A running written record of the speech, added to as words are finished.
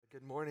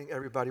Good morning,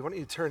 everybody. Why don't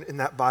you turn in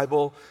that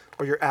Bible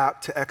or your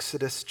app to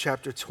Exodus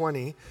chapter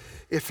 20.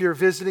 If you're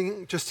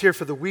visiting just here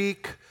for the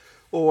week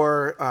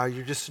or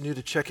you're just new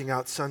to checking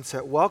out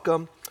Sunset,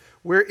 welcome.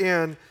 We're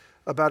in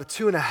about a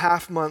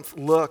 2.5-month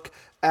look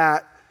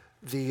at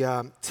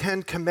the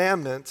 10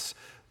 Commandments,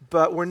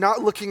 but we're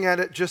not looking at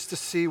it just to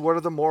see what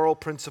are the moral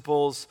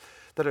principles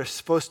that are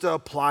supposed to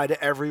apply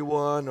to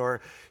everyone,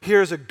 or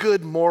here's a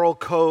good moral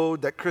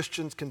code that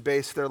Christians can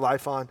base their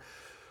life on.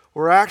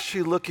 We're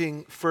actually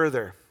looking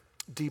further,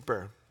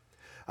 deeper.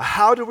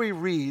 How do we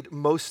read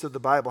most of the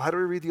Bible? How do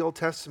we read the Old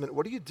Testament?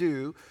 What do you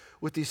do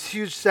with these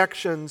huge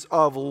sections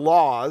of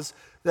laws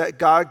that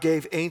God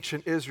gave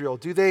ancient Israel?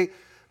 Do they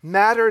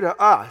matter to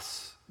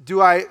us?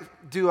 Do I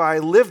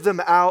live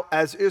them out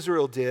as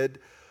Israel did,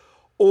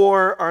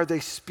 or are they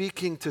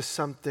speaking to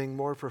something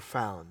more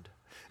profound?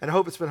 And I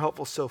hope it's been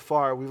helpful so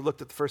far. We've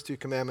looked at the first two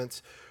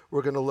commandments.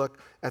 We're going to look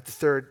at the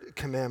third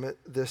commandment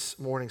this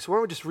morning. So why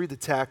don't we just read the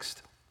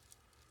text,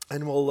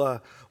 and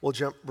we'll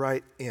jump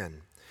right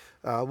in.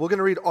 We're going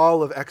to read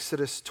all of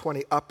Exodus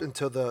 20 up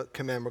until the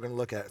command we're going to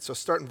look at. So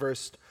start in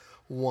verse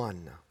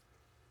 1.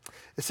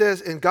 It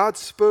says, "And God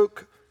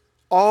spoke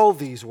all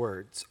these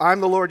words.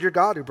 I'm the Lord your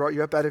God who brought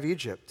you up out of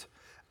Egypt,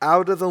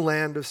 out of the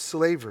land of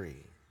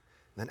slavery."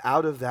 And then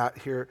out of that,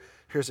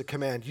 here's a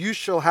command. "You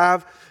shall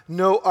have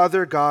no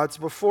other gods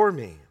before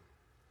me."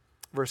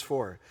 Verse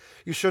 4.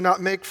 "You shall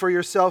not make for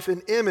yourself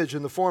an image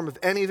in the form of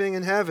anything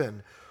in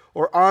heaven,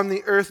 or on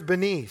the earth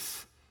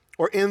beneath,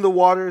 or in the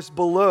waters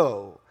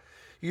below.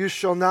 You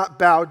shall not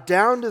bow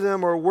down to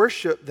them or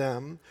worship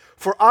them,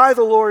 for I,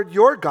 the Lord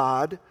your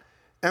God,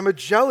 am a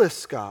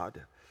jealous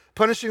God,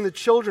 punishing the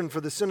children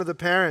for the sin of the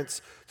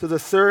parents to the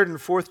third and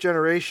fourth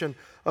generation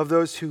of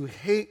those who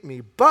hate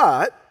me,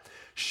 but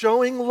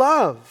showing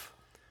love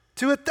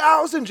to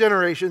 1,000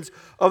 generations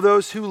of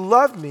those who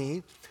love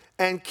me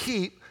and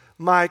keep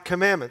my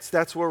commandments."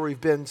 That's where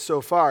we've been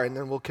so far, and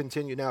then we'll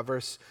continue now.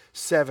 Verse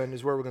 7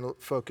 is where we're going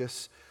to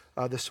focus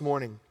this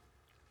morning.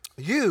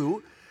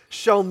 "You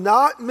shall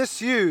not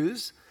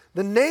misuse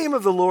the name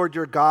of the Lord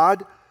your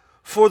God,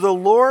 for the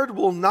Lord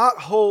will not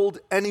hold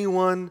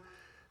anyone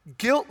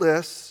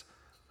guiltless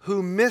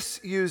who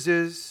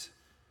misuses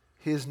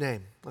his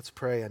name." Let's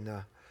pray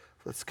and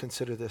let's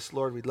consider this.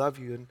 Lord, we love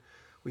you and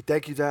we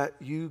thank you that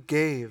you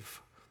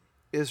gave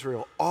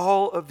Israel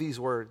all of these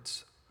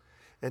words,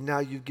 and now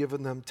you've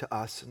given them to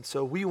us. And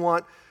so we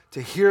want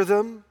to hear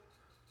them.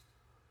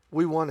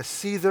 We want to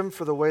see them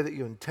for the way that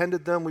you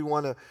intended them. We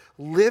want to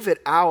live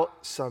it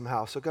out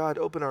somehow. So God,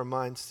 open our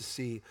minds to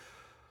see.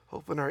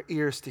 Open our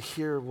ears to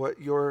hear what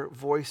your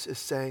voice is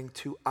saying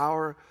to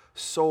our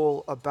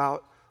soul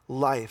about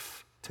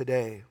life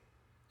today.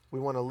 We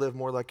want to live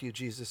more like you,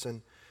 Jesus,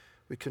 and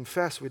we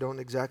confess we don't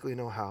exactly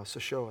know how. So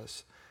show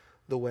us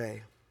the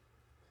way.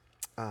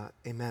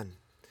 Amen.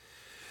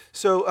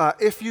 So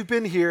if you've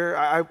been here,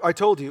 I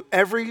told you,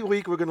 every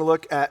week we're going to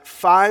look at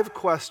 5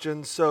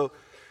 questions. So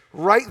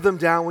write them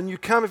down. When you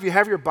come, if you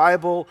have your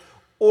Bible,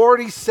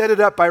 already set it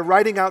up by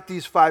writing out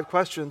these 5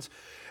 questions.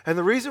 And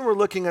the reason we're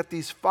looking at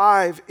these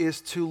 5 is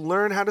to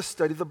learn how to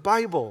study the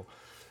Bible.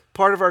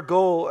 Part of our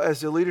goal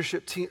as a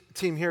leadership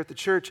team here at the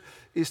church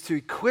is to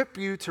equip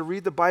you to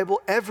read the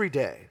Bible every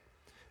day.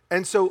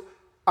 And so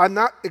I'm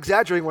not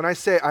exaggerating when I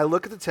say I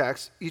look at the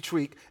text each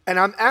week and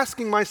I'm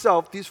asking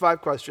myself these 5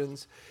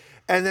 questions,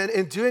 and then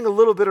in doing a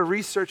little bit of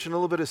research and a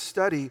little bit of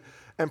study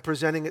and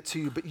presenting it to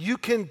you. But you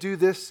can do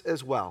this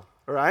as well.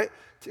 All right?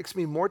 It takes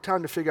me more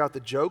time to figure out the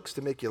jokes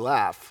to make you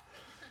laugh.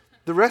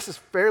 The rest is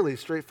fairly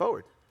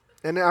straightforward.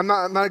 And I'm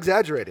not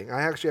exaggerating.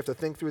 I actually have to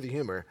think through the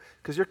humor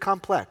because you're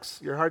complex.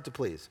 You're hard to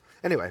please.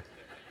 Anyway,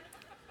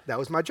 that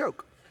was my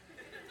joke.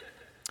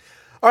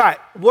 All right,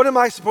 what am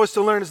I supposed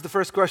to learn is the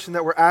first question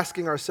that we're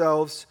asking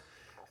ourselves.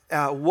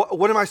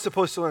 What am I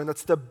supposed to learn?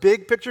 That's the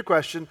big picture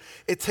question.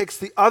 It takes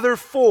the other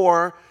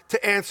 4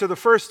 to answer the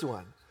first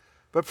one.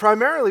 But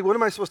primarily, what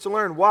am I supposed to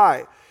learn?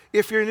 Why?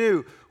 If you're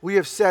new, we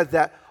have said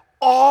that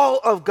all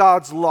of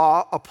God's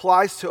law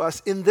applies to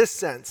us in this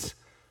sense.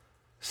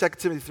 2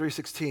 Timothy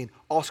 3:16,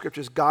 all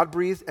scripture is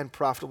God-breathed and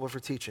profitable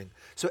for teaching.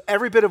 So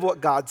every bit of what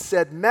God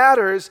said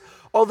matters,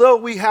 although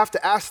we have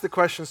to ask the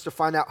questions to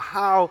find out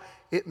how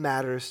it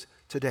matters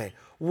today.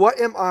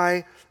 What am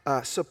I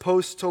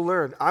supposed to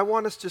learn? I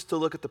want us just to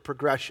look at the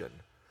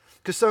progression,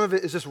 because some of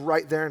it is just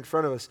right there in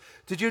front of us.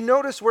 Did you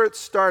notice where it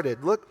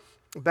started? Look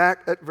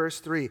back at verse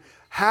 3.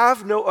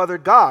 "Have no other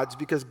gods,"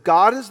 because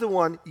God is the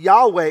one,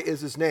 Yahweh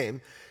is his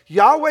name.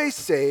 Yahweh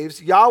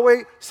saves,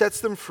 Yahweh sets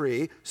them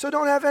free, so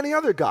don't have any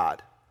other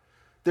God.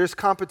 There's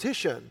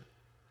competition.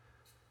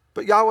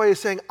 But Yahweh is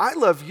saying, I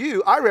love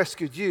you, I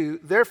rescued you,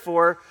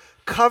 therefore,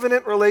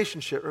 covenant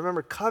relationship.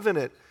 Remember,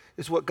 covenant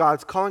is what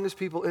God's calling his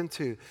people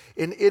into.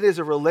 And it is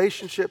a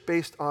relationship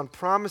based on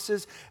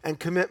promises and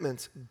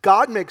commitments.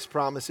 God makes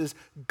promises,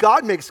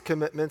 God makes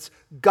commitments,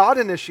 God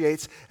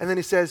initiates, and then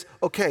he says,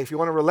 okay, if you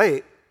want to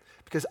relate,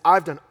 because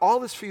I've done all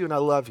this for you and I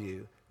love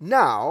you,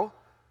 now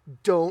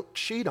don't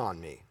cheat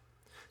on me.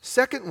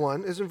 Second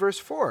one is in verse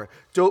 4.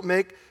 Don't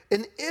make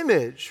an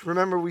image.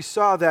 Remember, we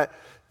saw that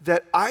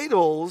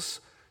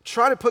idols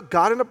try to put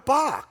God in a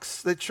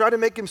box. They try to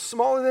make him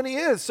smaller than he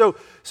is. So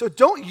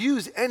don't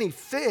use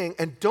anything,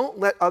 and don't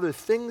let other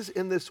things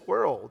in this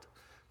world,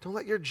 don't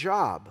let your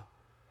job,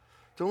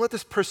 don't let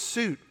this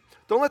pursuit,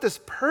 don't let this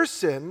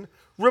person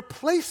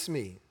replace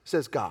me,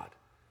 says God.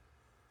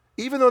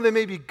 Even though they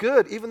may be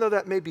good, even though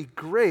that may be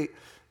great,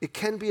 it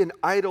can be an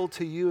idol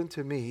to you and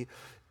to me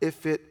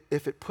if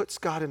it puts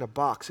God in a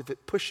box, if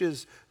it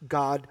pushes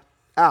God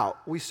out.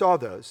 We saw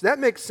those. That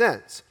makes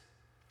sense.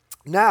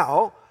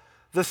 Now,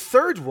 the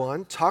third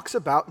one talks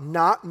about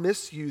not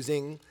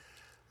misusing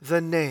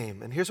the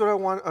name. And here's what I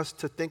want us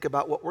to think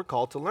about what we're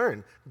called to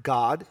learn.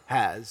 God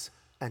has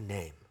a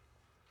name.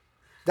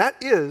 That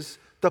is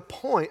the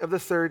point of the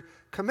third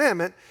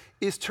commandment,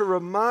 is to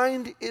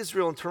remind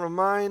Israel and to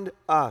remind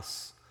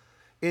us.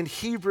 In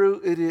Hebrew,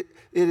 it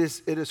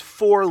is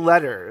 4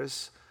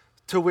 letters,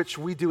 to which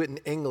we do it in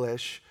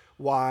English,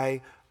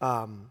 YWHW,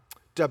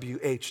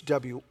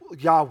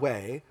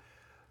 Yahweh.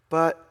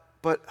 But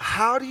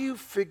how do you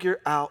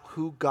figure out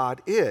who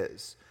God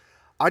is?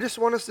 I just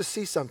want us to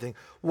see something.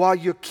 While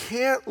you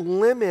can't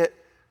limit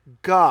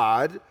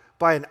God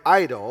by an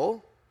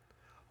idol,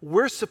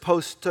 we're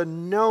supposed to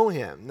know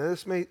him. Now,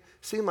 this may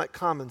seem like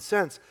common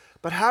sense,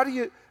 but how do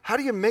you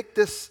make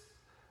this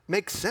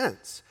make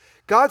sense?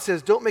 God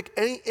says, don't make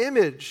any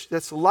image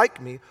that's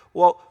like me.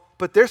 Well,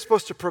 but they're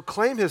supposed to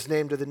proclaim his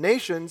name to the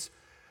nations.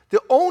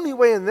 The only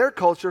way in their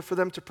culture for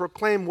them to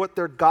proclaim what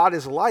their God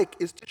is like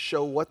is to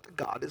show what the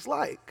God is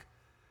like.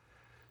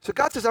 So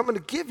God says, I'm going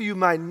to give you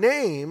my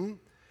name,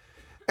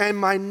 and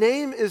my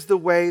name is the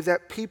way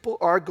that people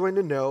are going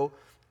to know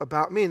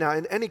about me. Now,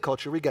 in any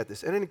culture, we get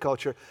this. In any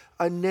culture,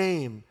 a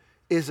name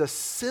is a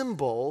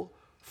symbol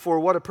for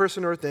what a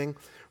person or a thing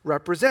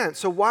represents.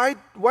 So why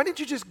didn't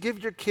you just give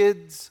your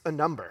kids a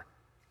number?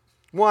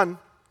 1,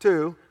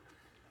 2,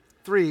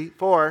 3,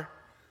 4.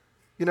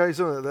 You know,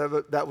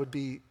 that would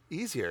be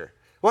easier.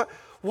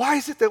 Why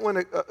is it that when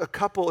a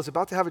couple is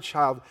about to have a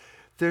child,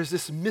 there's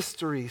this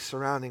mystery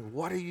surrounding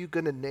what are you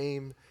going to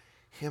name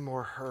him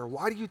or her?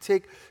 Why do you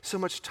take so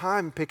much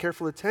time and pay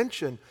careful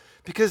attention?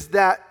 Because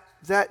that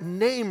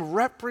name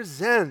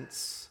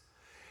represents,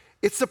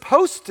 it's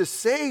supposed to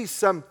say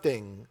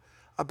something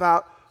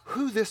about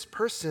who this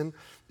person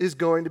is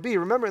going to be.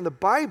 Remember, in the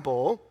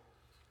Bible,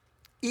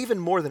 even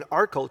more than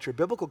our culture,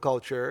 biblical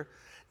culture,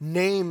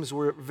 names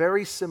were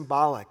very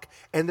symbolic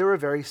and they were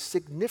very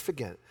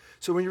significant.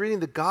 So when you're reading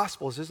the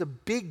Gospels, there's a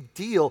big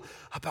deal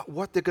about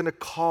what they're going to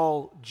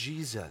call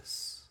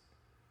Jesus.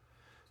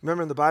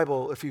 Remember in the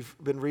Bible, if you've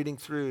been reading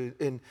through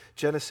in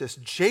Genesis,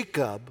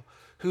 Jacob,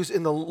 who's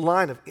in the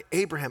line of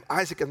Abraham,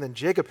 Isaac, and then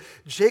Jacob,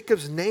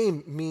 Jacob's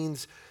name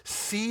means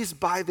seize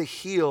by the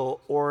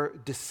heel or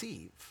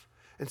deceive.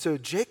 And so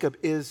Jacob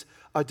is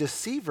a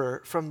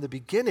deceiver from the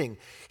beginning.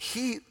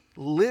 He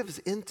lives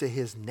into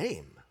his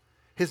name.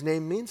 His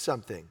name means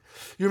something.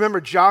 You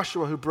remember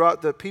Joshua, who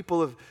brought the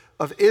people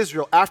of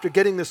Israel after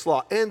getting this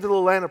law into the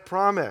land of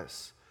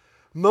promise.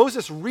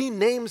 Moses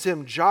renames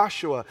him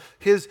Joshua.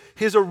 His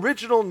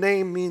original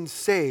name means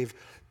save,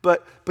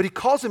 but he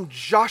calls him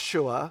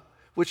Joshua,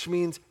 which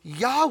means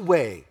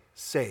Yahweh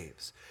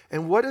saves.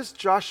 And what does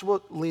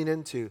Joshua lean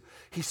into?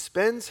 He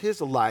spends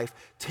his life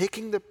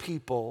taking the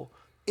people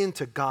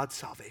into God's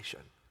salvation.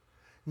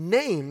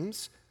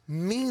 Names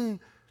mean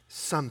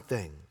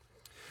something.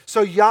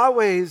 So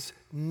Yahweh's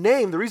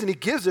name, the reason he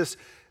gives us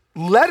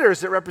letters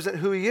that represent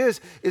who he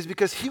is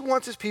because he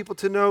wants his people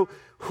to know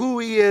who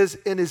he is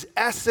in his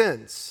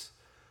essence.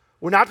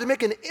 We're not to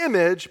make an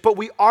image, but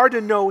we are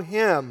to know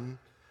him.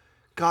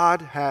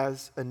 God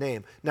has a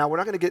name. Now, we're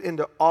not going to get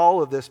into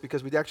all of this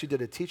because we actually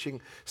did a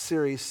teaching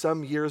series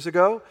some years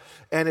ago,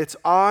 and it's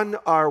on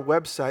our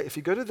website. If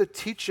you go to the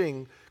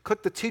teaching,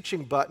 click the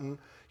teaching button,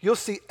 you'll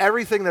see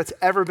everything that's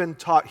ever been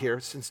taught here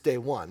since day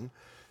one.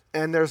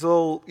 And there's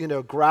little,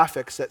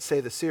 graphics that say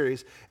the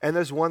series. And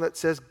there's one that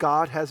says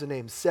God has a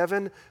name.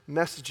 7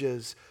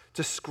 messages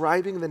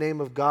describing the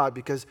name of God,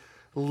 because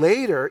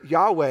later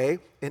Yahweh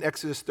in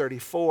Exodus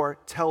 34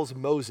 tells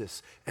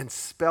Moses and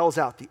spells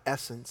out the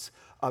essence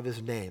of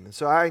his name. And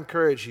so I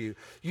encourage you,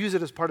 use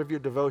it as part of your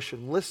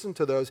devotion. Listen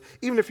to those.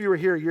 Even if you were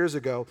here years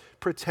ago,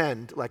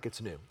 pretend like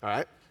it's new, all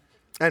right?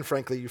 And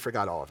frankly, you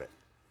forgot all of it.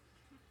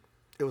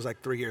 It was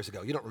like 3 years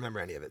ago. You don't remember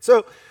any of it.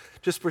 So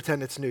just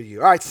pretend it's new to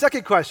you. All right,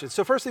 second question.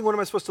 So first thing, what am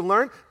I supposed to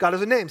learn? God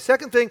has a name.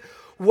 Second thing,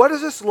 what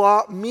does this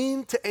law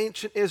mean to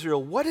ancient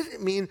Israel? What did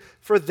it mean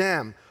for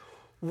them?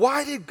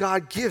 Why did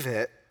God give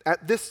it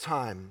at this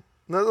time?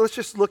 Now let's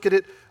just look at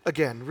it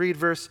again. Read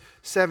verse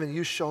 7.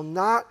 You shall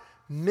not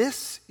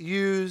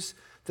misuse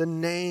the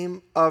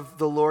name of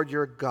the Lord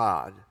your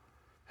God.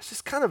 It's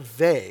just kind of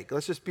vague.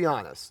 Let's just be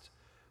honest.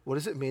 What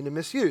does it mean to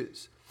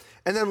misuse?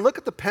 And then look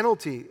at the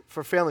penalty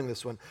for failing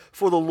this one.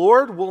 For the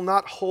Lord will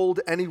not hold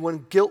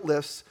anyone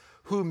guiltless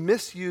who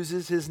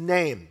misuses his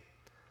name.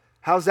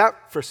 How's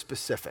that for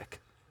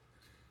specific?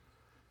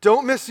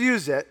 Don't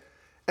misuse it.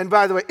 And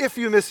by the way, if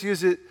you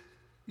misuse it,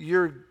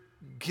 you're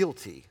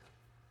guilty.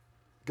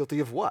 Guilty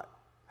of what?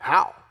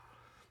 How?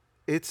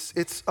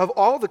 It's of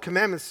all the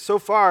commandments so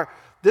far,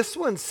 this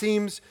one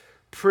seems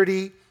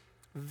pretty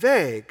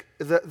vague.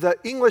 The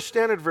English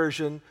Standard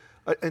Version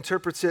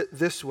interprets it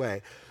this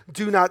way.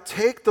 Do not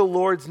take the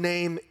Lord's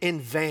name in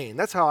vain.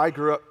 That's how I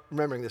grew up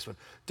remembering this one.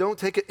 Don't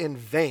take it in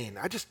vain.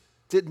 I just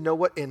didn't know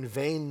what in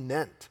vain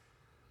meant.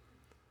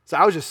 So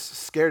I was just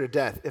scared to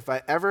death. If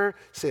I ever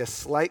say a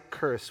slight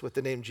curse with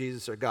the name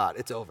Jesus or God,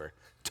 it's over.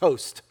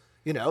 Toast,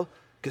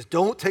 because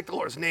don't take the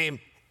Lord's name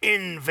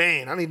in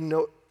vain. I don't even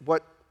know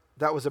what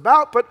that was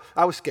about, but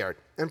I was scared,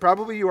 and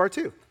probably you are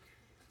too.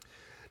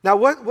 Now,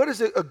 what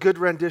is a good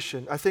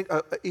rendition? I think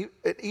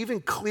an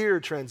even clearer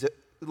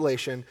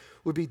translation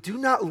would be, do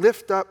not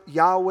lift up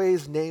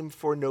Yahweh's name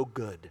for no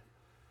good.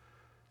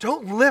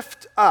 Don't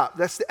lift up.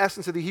 That's the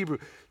essence of the Hebrew.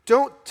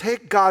 Don't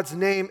take God's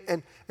name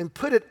and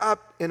put it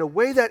up in a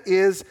way that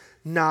is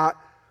not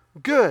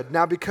good.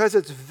 Now, because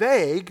it's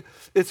vague,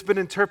 it's been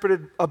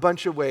interpreted a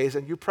bunch of ways,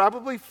 and you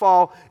probably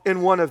fall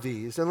in one of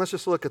these. And let's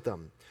just look at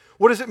them.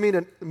 What does it mean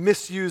to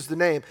misuse the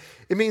name?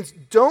 It means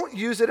don't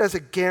use it as a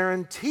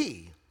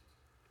guarantee.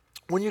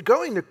 When you're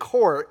going to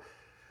court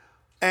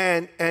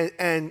and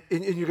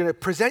you're going to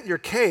present your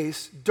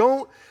case,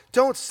 don't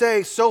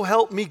say, so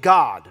help me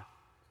God.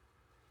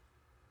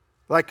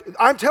 Like,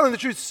 I'm telling the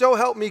truth, so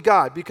help me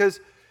God,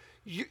 because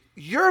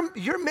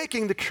you're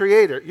making the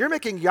Creator, you're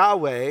making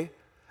Yahweh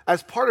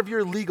as part of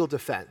your legal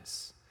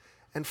defense.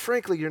 And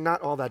frankly, you're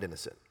not all that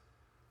innocent.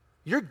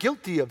 You're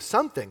guilty of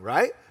something,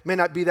 right? May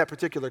not be that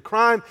particular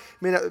crime,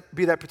 may not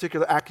be that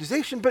particular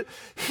accusation, but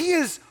he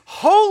is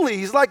holy.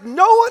 He's like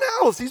no one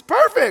else. He's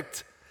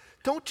perfect.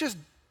 Don't just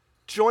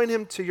join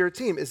him to your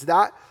team. Is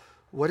that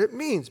what it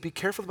means? Be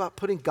careful about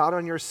putting God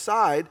on your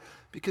side,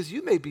 because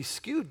you may be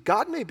skewed.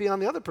 God may be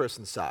on the other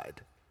person's side.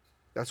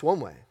 That's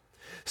one way.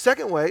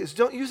 Second way is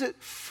don't use it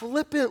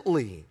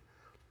flippantly.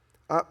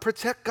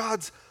 Protect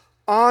God's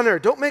honor.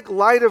 Don't make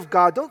light of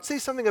God. Don't say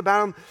something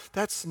about him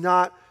that's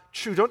not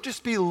true. Don't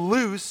just be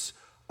loose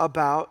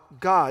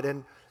about God.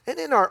 And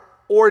in our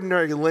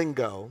ordinary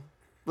lingo,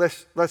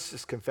 let's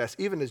just confess,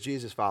 even as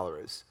Jesus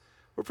followers,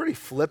 we're pretty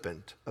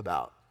flippant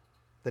about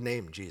the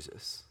name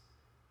Jesus.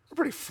 We're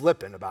pretty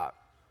flippant about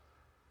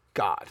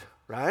God,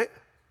 right?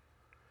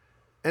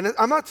 And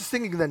I'm not just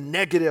thinking the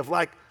negative,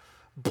 like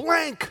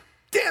blank,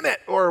 damn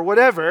it, or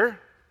whatever.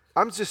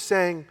 I'm just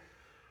saying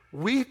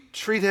we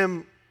treat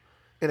him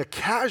in a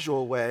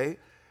casual way,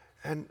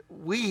 and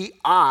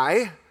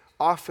I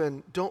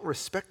often don't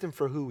respect him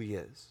for who he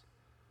is.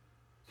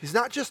 He's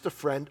not just a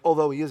friend,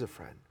 although he is a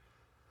friend.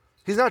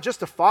 He's not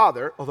just a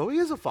father, although he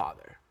is a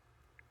father.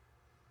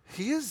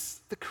 He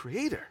is the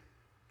Creator.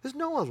 There's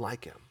no one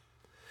like him.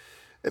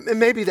 And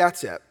maybe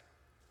that's it.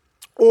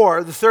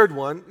 Or the third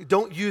one,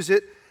 don't use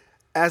it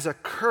as a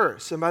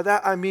curse. And by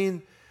that I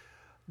mean,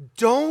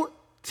 don't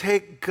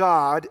take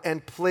God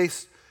and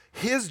place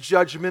his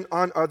judgment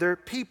on other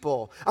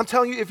people. I'm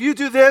telling you, if you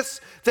do this,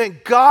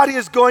 then God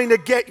is going to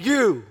get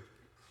you,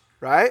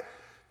 right?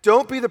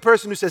 Don't be the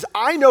person who says,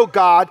 I know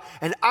God,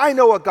 and I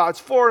know what God's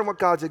for and what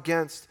God's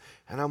against,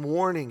 and I'm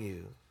warning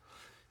you.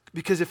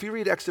 Because if you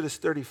read Exodus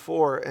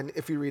 34 and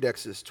if you read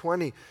Exodus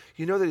 20,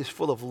 you know that he's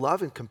full of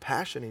love and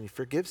compassion, and he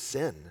forgives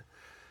sin.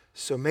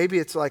 So maybe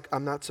it's like,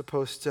 I'm not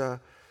supposed to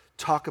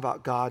talk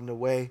about God in a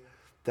way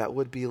that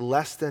would be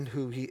less than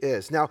who he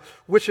is. Now,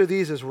 which of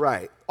these is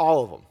right?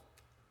 All of them.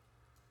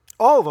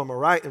 All of them are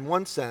right in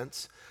one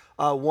sense.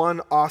 One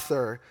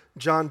author,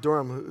 John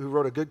Durham, who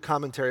wrote a good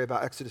commentary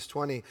about Exodus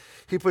 20,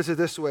 he puts it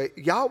this way: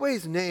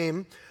 Yahweh's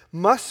name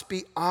must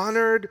be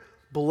honored,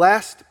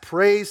 blessed,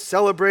 praised,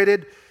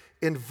 celebrated,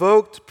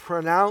 invoked,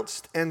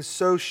 pronounced, and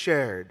so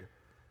shared.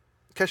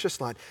 Catch this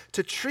line.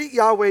 To treat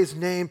Yahweh's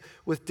name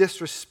with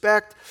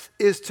disrespect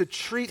is to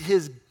treat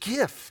his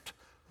gift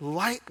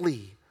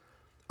lightly,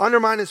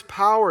 undermine his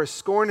power,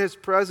 scorn his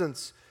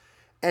presence,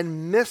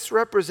 and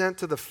misrepresent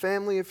to the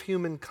family of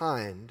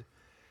humankind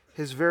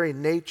his very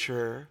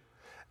nature,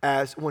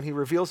 as when he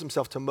reveals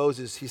himself to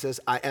Moses, he says,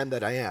 I am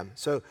that I am.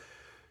 So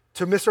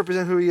to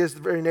misrepresent who he is,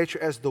 the very nature,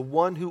 as the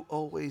one who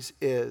always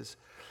is.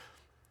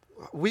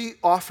 We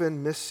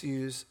often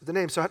misuse the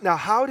name. So now,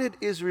 how did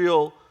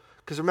Israel,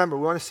 because remember,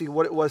 we want to see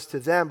what it was to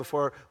them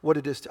before what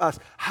it is to us.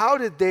 How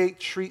did they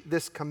treat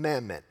this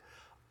commandment?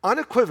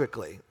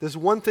 Unequivocally, there's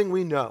one thing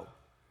we know.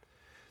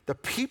 The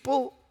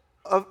people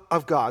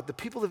of God, the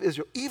people of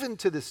Israel, even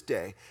to this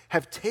day,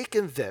 have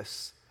taken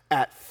this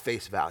at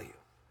face value.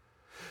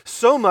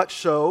 So much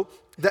so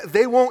that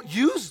they won't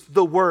use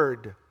the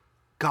word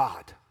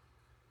God.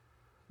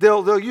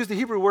 They'll use the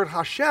Hebrew word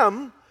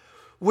Hashem,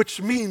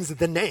 which means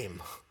the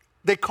name.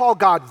 They call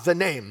God the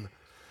name.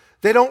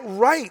 They don't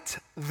write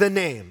the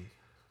name.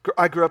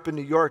 I grew up in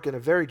New York in a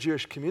very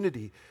Jewish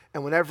community,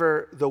 and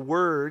whenever the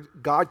word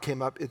God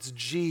came up, it's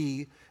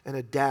G and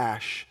a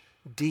dash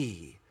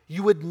D.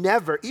 You would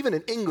never, even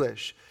in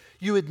English,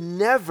 you would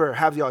never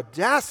have the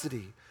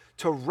audacity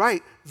to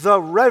write the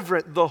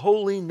reverent, the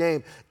holy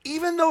name.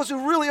 Even those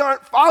who really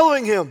aren't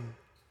following him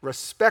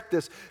respect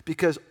this,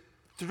 because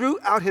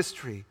throughout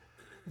history,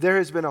 there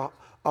has been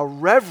a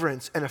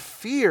reverence and a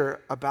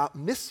fear about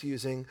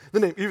misusing the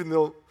name, even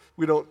though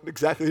we don't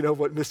exactly know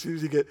what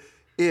misusing it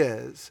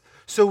is.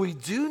 So we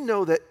do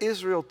know that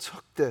Israel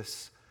took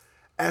this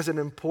as an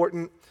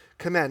important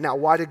command. Now,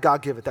 why did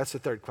God give it? That's the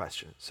third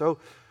question. So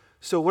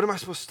what am I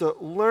supposed to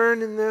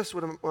learn in this?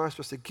 What am I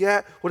supposed to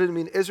get? What did it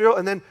mean to Israel?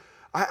 And then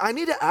I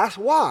need to ask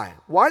why.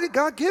 Why did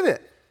God give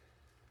it?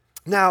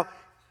 Now,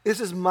 this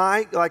is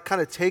my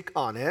kind of take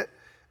on it,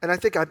 and I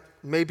think I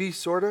maybe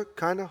sort of,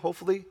 kind of,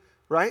 hopefully,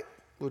 right?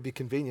 Would be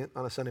convenient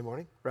on a Sunday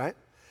morning, right?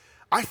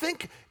 I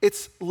think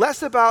it's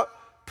less about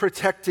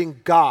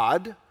protecting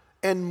God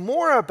and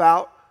more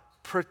about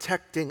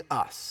protecting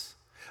us.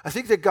 I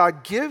think that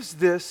God gives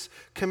this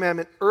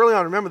commandment early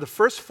on. Remember, the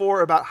first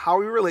 4 about how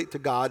we relate to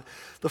God,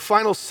 the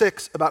final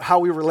 6 about how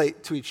we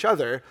relate to each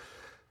other,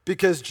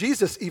 because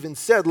Jesus even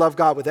said, love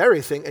God with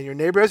everything and your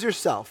neighbor as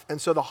yourself. And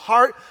so the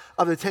heart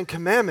of the 10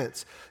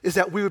 Commandments is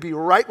that we would be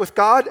right with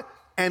God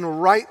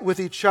and right with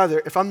each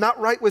other. If I'm not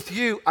right with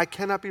you, I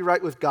cannot be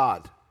right with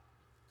God.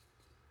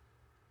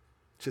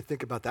 You should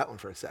think about that one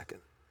for a second.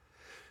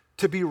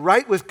 To be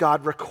right with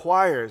God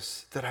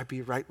requires that I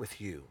be right with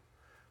you.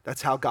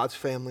 That's how God's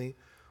family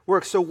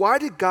works. So why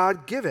did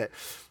God give it?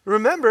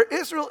 Remember,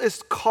 Israel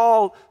is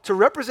called to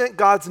represent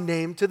God's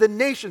name to the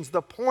nations.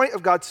 The point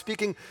of God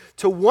speaking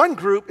to one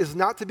group is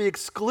not to be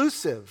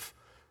exclusive.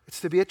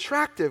 It's to be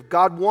attractive.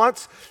 God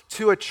wants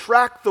to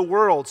attract the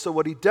world. So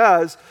what he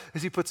does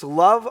is he puts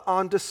love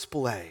on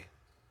display.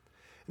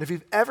 And if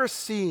you've ever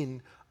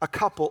seen a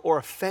couple or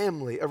a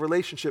family, a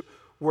relationship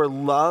where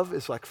love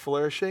is like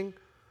flourishing,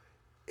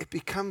 it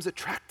becomes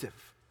attractive.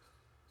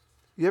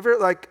 You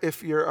ever,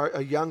 if you're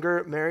a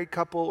younger married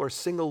couple or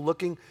single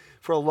looking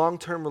for a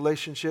long-term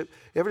relationship,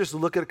 you ever just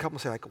look at a couple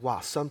and say wow,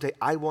 someday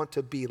I want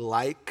to be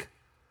like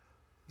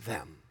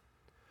them.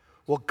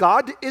 Well,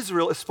 God to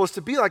Israel is supposed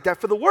to be like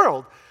that for the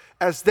world.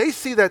 As they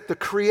see that the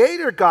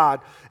Creator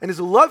God and his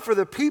love for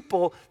the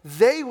people,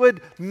 they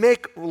would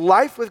make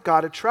life with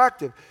God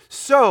attractive.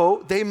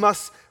 So they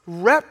must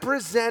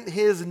represent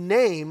his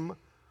name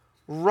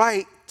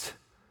right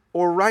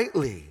or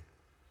rightly.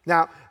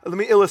 Now, let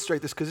me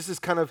illustrate this because this is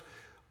kind of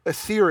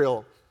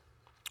ethereal.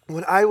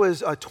 When I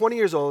was 20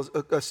 years old,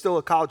 still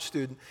a college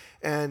student,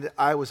 and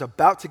I was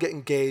about to get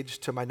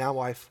engaged to my now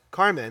wife,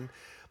 Carmen,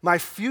 my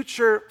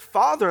future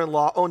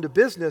father-in-law owned a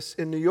business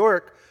in New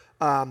York.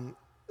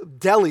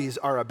 Delis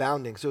are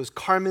abounding. So it was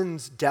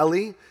Carmen's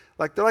Deli.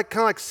 They're kind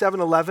of like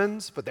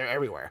 7-Elevens, but they're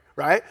everywhere,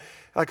 right?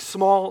 Like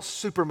small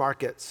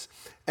supermarkets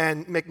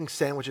and making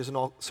sandwiches and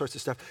all sorts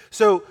of stuff.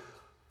 So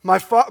my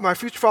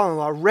future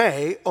father-in-law,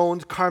 Ray,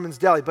 owned Carmen's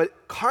Deli,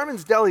 but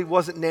Carmen's Deli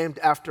wasn't named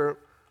after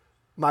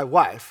my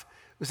wife.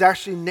 It was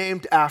actually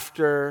named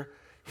after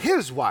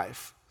his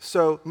wife.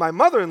 So my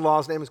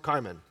mother-in-law's name is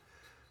Carmen.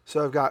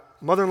 So I've got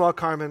mother-in-law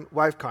Carmen,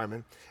 wife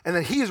Carmen, and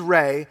then he's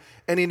Ray,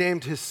 and he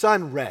named his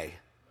son Ray.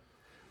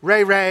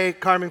 Ray,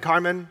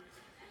 Carmen.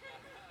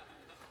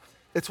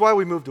 It's why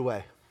we moved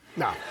away.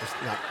 No, it's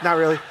not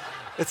really.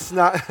 It's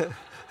not.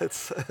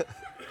 It's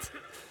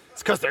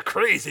because they're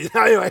crazy.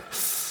 Anyway.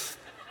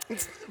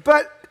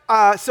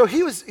 But so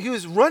he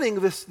was running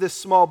this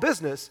small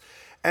business,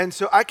 and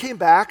so I came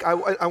back. I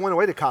went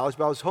away to college,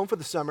 but I was home for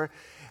the summer,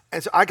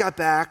 and so I got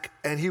back,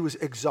 and he was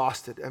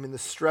exhausted. I mean, the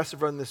stress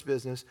of running this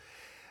business.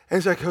 And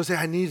he's like, Jose,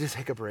 I need to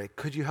take a break.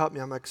 Could you help me?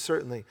 I'm like,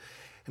 certainly.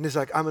 And he's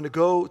like, I'm going to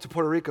go to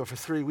Puerto Rico for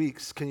 3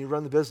 weeks. Can you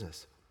run the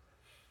business?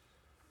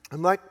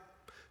 I'm like,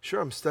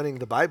 sure, I'm studying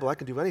the Bible. I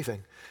can do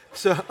anything.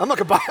 So I'm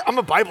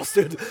a Bible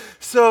student.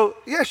 So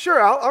yeah,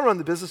 sure, I'll run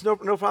the business. No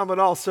problem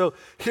at all. So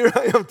here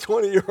I am,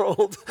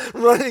 20-year-old,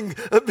 running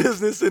a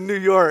business in New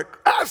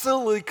York.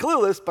 Absolutely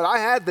clueless, but I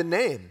had the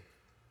name.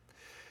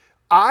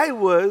 I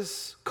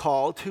was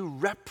called to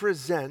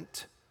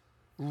represent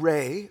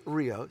Ray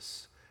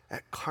Rios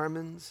at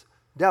Carmen's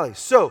Deli.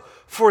 So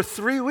for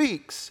 3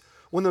 weeks,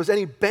 when there was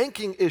any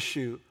banking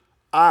issue,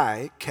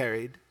 I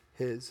carried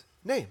his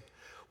name.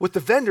 With the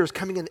vendors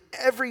coming in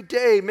every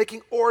day,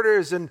 making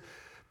orders and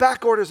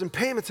back orders and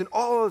payments and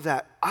all of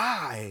that,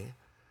 I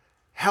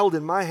held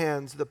in my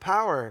hands the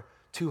power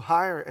to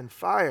hire and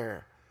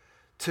fire,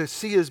 to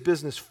see his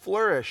business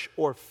flourish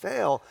or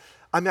fail.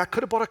 I mean, I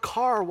could have bought a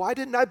car. Why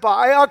didn't I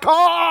buy a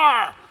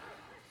car?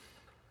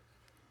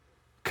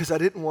 Because I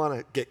didn't want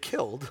to get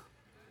killed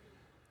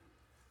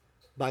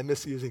by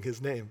misusing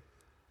his name.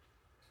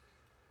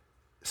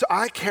 So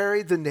I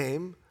carried the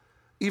name.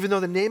 Even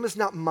though the name is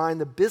not mine,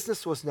 the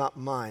business was not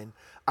mine,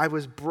 I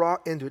was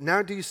brought into it.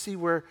 Now do you see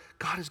where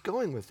God is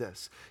going with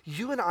this?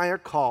 You and I are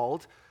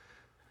called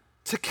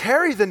to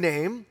carry the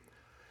name,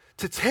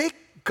 to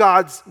take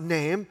God's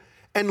name,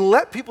 and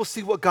let people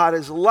see what God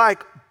is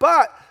like.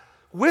 But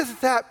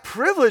with that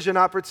privilege and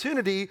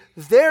opportunity,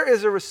 there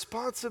is a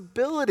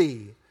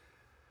responsibility.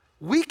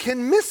 We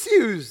can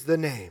misuse the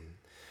name.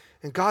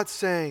 And God's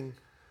saying,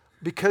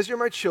 because you're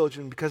my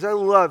children, because I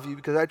love you,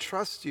 because I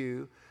trust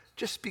you,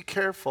 just be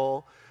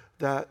careful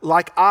that,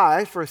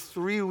 for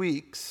 3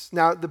 weeks,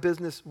 now the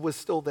business was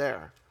still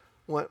there.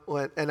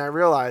 And I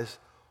realized,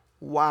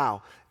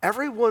 wow,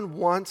 everyone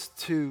wants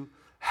to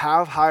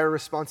have higher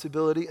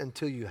responsibility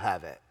until you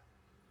have it.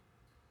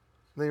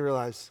 And then you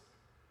realize,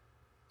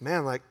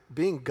 man,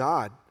 being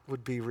God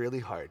would be really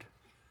hard.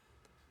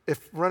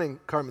 If running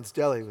Carmen's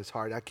Deli was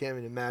hard, I can't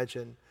even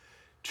imagine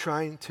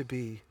trying to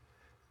be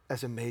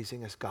as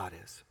amazing as God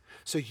is.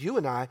 So you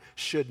and I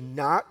should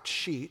not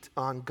cheat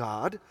on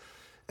God,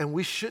 and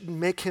we shouldn't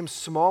make him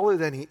smaller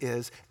than he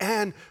is,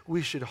 and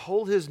we should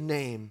hold his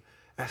name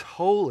as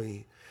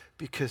holy,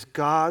 because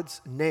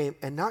God's name,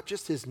 and not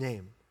just his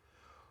name,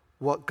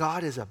 what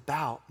God is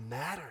about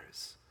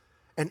matters.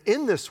 And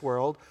in this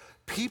world,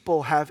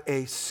 people have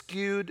a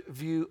skewed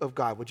view of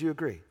God. Would you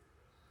agree?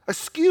 A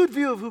skewed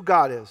view of who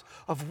God is,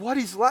 of what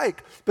he's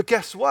like. But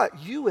guess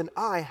what? You and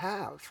I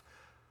have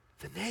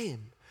the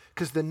name,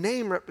 because the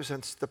name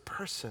represents the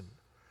person.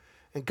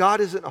 And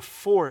God isn't a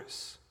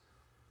force.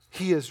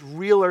 He is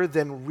realer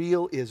than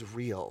real is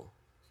real.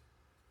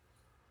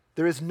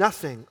 There is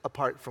nothing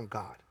apart from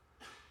God.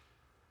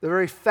 The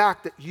very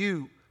fact that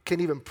you can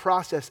even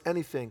process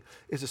anything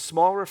is a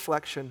small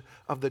reflection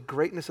of the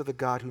greatness of the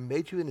God who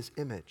made you in his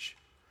image.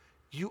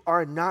 You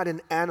are not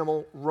an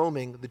animal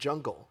roaming the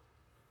jungle.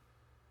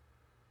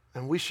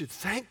 And we should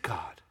thank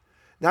God.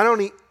 Not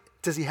only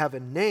does he have a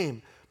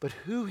name, but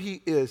who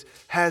he is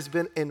has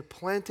been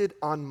implanted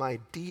on my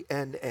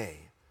DNA.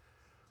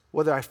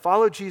 Whether I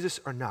follow Jesus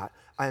or not,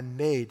 I am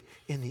made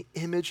in the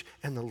image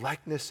and the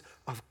likeness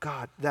of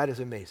God. That is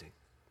amazing.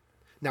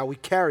 Now we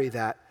carry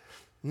that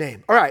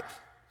name. All right.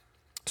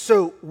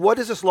 So what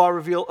does this law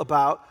reveal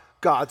about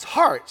God's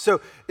heart? So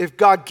if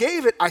God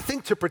gave it, I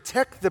think, to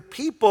protect the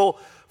people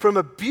from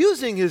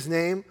abusing his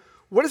name,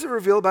 what does it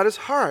reveal about his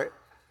heart?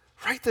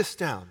 Write this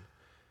down.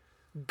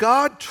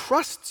 God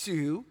trusts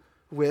you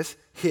with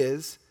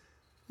his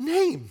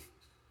name.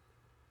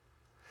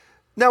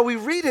 Now we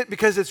read it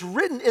because it's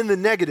written in the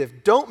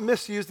negative. Don't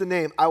misuse the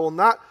name. I will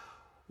not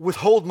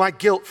withhold my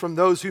guilt from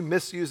those who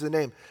misuse the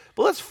name.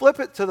 But let's flip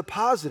it to the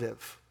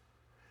positive.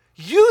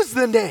 Use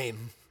the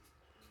name.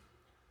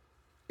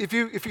 If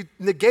you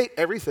negate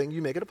everything,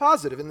 you make it a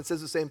positive, and it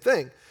says the same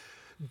thing.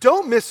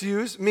 Don't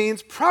misuse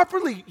means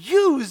properly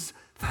use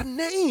the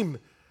name.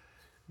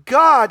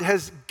 God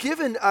has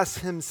given us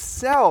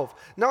himself.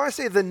 Now I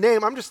say the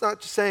name, I'm just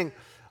not just saying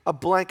a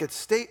blanket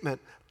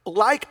statement.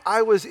 Like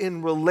I was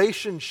in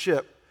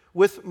relationship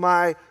with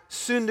my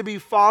soon-to-be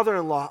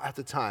father-in-law at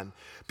the time.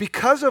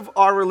 Because of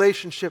our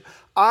relationship,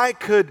 I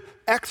could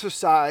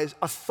exercise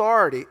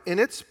authority in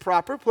its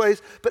proper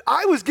place, but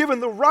I was given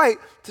the right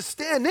to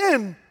stand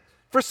in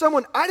for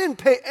someone. I didn't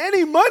pay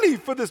any money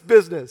for this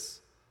business.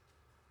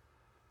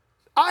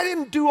 I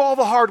didn't do all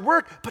the hard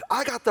work, but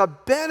I got the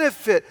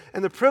benefit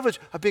and the privilege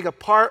of being a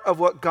part of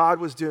what God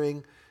was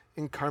doing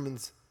in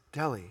Carmen's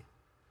Deli.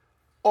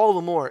 All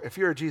the more, if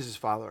you're a Jesus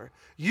follower,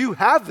 you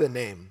have the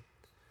name.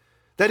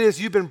 That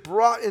is, you've been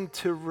brought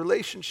into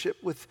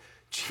relationship with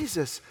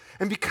Jesus.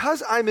 And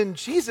because I'm in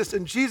Jesus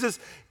and Jesus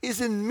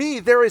is in me,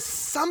 there is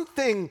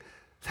something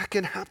that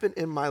can happen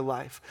in my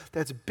life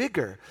that's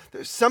bigger.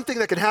 There's something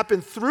that can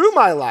happen through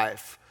my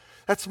life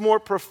that's more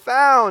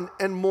profound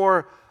and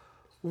more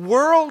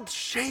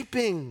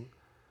world-shaping.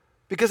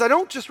 Because I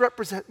don't just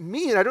represent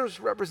me and I don't just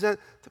represent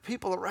the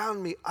people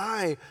around me.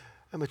 I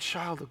am a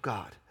child of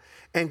God.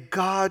 And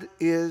God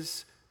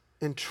is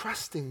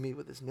entrusting me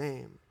with his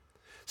name.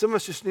 Some of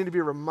us just need to be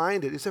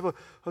reminded. You say, well,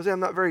 Jose, I'm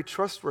not very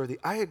trustworthy.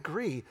 I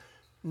agree.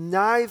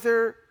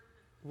 Neither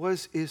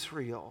was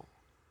Israel.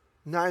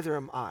 Neither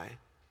am I.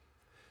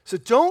 So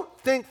don't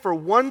think for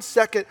 1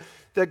 second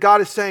that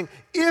God is saying,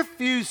 if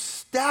you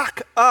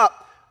stack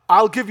up,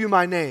 I'll give you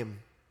my name.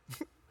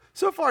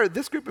 So far,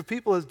 this group of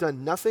people has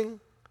done nothing,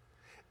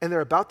 and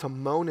they're about to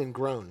moan and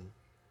groan.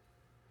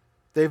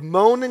 They've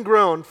moaned and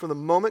groaned from the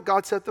moment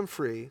God set them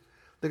free.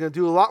 They're going to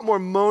do a lot more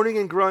moaning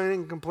and groaning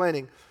and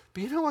complaining.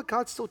 But you know what?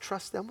 God still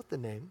trusts them with the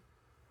name.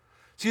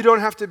 So you don't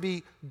have to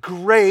be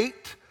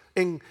great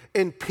in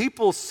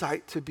people's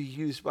sight to be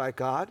used by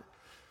God.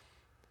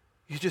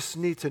 You just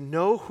need to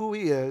know who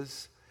he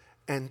is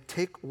and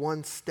take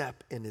one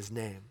step in his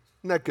name.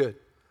 Isn't that good?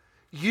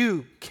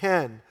 You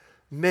can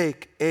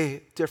make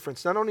a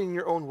difference, not only in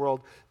your own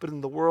world, but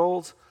in the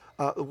world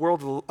of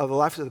the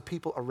lives of the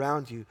people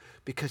around you,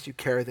 because you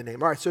carry the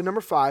name. All right, so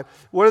number 5,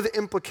 what are the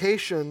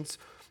implications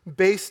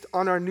based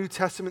on our New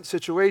Testament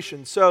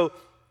situation? So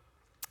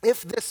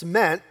if this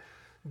meant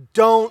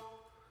don't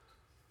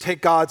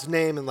take God's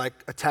name and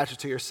attach it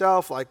to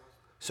yourself,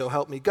 so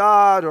help me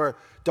God, or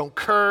don't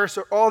curse,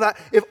 or all that.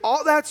 If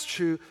all that's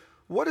true,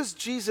 what does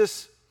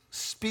Jesus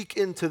speak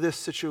into this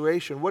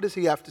situation? What does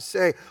he have to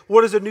say?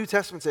 What does the New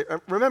Testament say?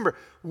 Remember,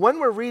 when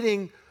we're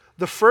reading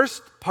the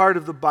first part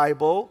of the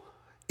Bible,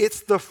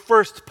 it's the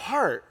first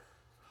part.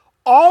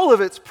 All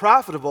of it's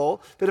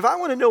profitable, but if I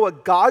want to know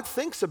what God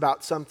thinks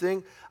about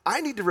something,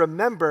 I need to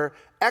remember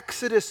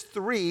Exodus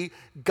 3,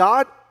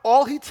 God,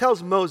 all he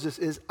tells Moses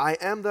is, I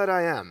am that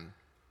I am.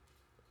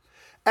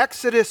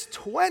 Exodus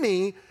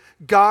 20,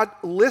 God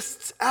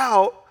lists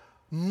out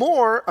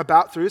more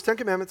about, through his 10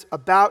 commandments,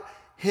 about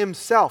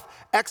himself.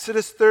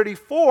 Exodus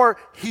 34,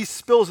 he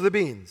spills the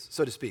beans,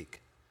 so to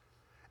speak.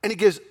 And he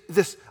gives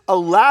this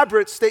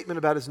elaborate statement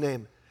about his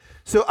name.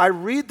 So I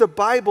read the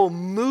Bible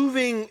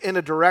moving in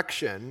a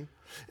direction.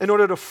 In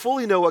order to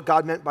fully know what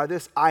God meant by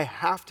this, I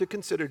have to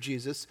consider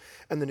Jesus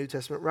and the New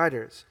Testament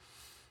writers.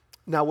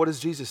 Now, what does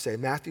Jesus say?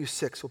 Matthew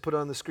 6, we'll put it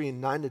on the screen,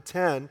 9 to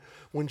 10.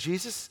 When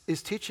Jesus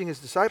is teaching his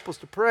disciples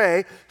to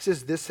pray, he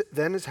says, this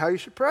then is how you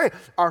should pray.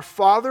 Our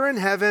Father in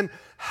heaven,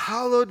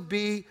 hallowed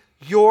be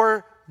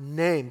your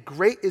name.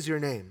 Great is your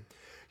name.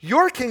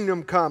 Your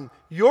kingdom come,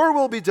 your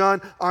will be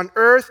done on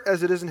earth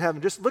as it is in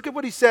heaven. Just look at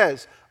what he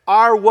says.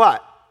 Our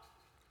what?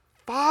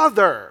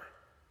 Father.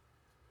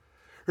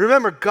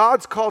 Remember,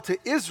 God's call to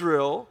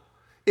Israel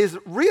is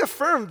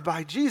reaffirmed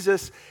by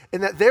Jesus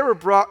in that they were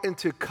brought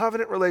into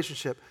covenant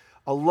relationship,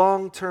 a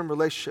long-term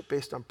relationship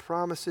based on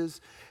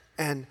promises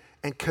and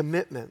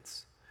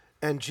commitments.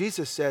 And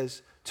Jesus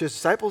says to his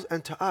disciples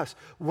and to us,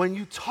 when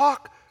you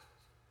talk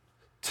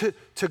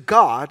to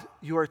God,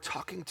 you are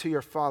talking to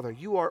your Father.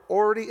 You are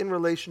already in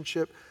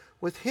relationship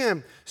with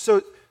him.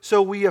 So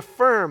we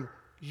affirm,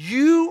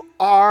 you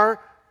are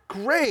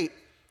great.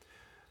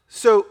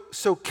 So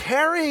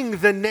carrying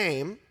the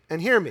name,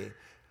 and hear me,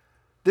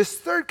 this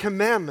third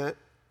commandment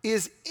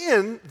is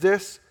in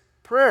this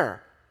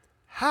prayer.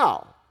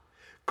 How?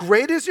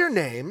 Great is your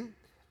name,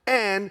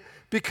 and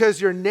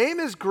because your name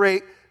is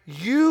great,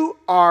 you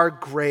are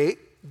great.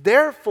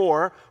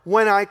 Therefore,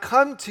 when I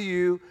come to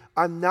you,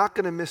 I'm not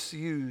going to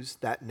misuse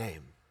that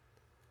name.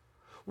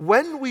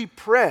 When we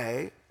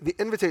pray, the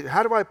invitation,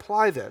 how do I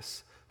apply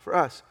this for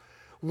us?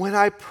 When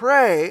I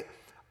pray,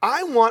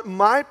 I want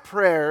my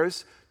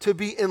prayers to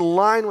be in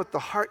line with the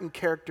heart and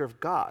character of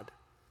God.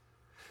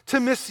 To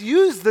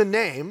misuse the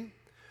name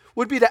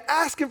would be to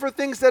ask him for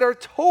things that are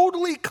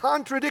totally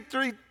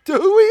contradictory to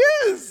who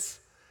he is.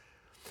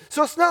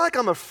 So it's not like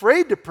I'm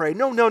afraid to pray.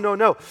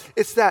 No.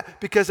 It's that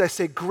because I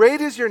say,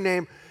 great is your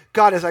name,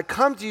 God, as I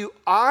come to you,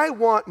 I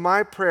want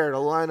my prayer to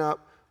line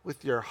up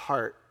with your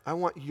heart. I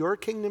want your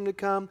kingdom to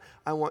come.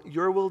 I want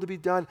your will to be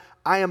done.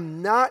 I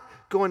am not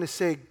going to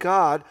say,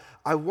 God,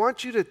 I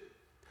want you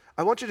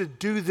to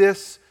do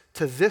this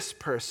to this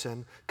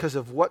person because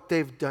of what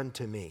they've done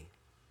to me.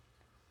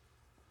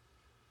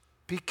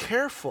 Be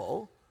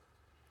careful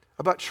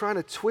about trying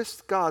to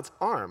twist God's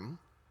arm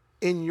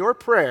in your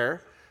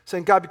prayer,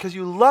 saying, God, because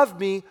you love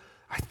me,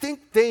 I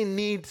think they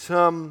need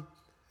some,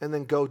 and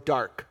then go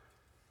dark.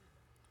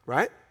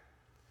 Right?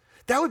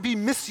 That would be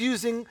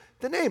misusing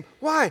the name.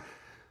 Why?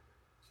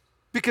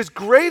 Because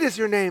great is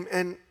your name,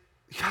 and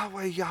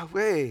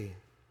Yahweh,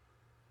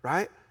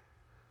 right?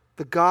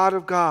 The God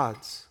of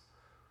gods,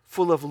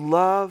 full of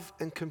love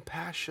and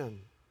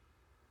compassion,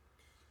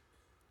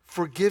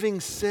 forgiving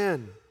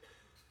sin.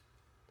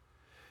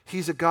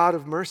 He's a God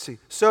of mercy.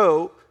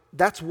 So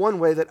that's one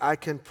way that I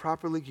can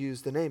properly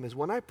use the name is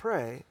when I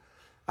pray,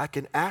 I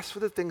can ask for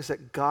the things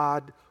that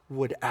God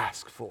would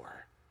ask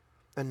for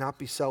and not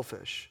be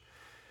selfish.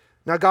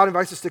 Now God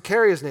invites us to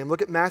carry his name.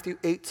 Look at Matthew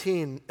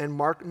 18 and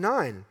Mark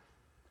 9.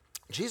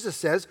 Jesus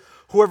says,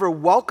 whoever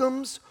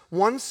welcomes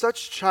one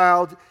such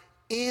child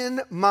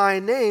in my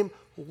name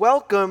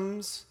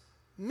welcomes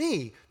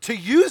me. To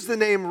use the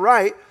name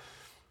right,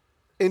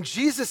 in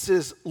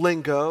Jesus'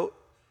 lingo,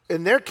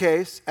 in their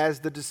case,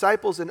 as the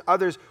disciples and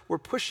others were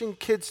pushing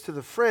kids to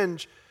the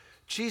fringe,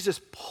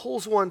 Jesus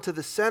pulls one to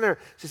the center,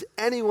 says,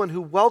 anyone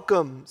who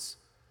welcomes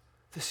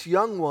this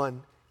young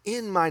one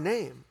in my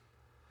name,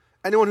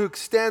 anyone who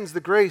extends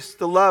the grace,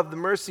 the love, the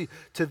mercy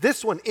to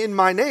this one in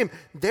my name,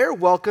 they're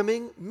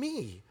welcoming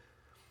me.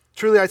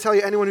 Truly, I tell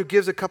you, anyone who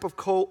gives a cup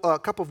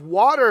of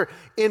water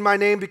in my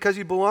name because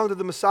you belong to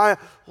the Messiah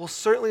will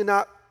certainly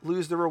not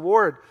lose the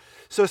reward.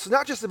 So it's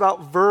not just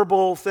about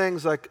verbal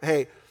things like,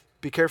 hey,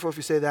 be careful if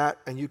you say that,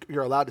 and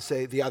you're allowed to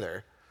say the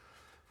other.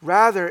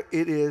 Rather,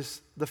 it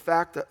is the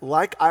fact that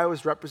like I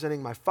was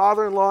representing my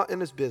father-in-law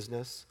in his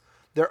business,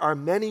 there are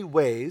many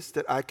ways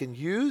that I can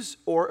use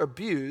or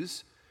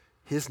abuse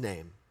his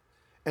name.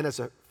 And as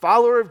a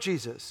follower of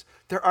Jesus,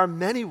 there are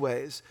many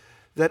ways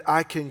that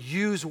I can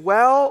use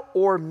well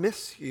or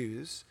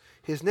misuse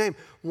his name.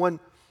 When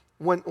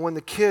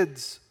the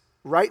kids,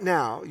 right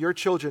now, your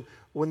children,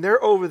 when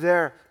they're over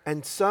there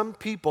and some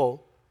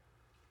people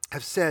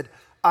have said,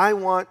 I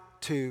want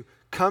to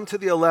come to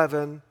the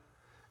 11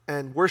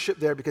 and worship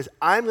there because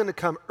I'm going to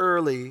come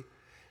early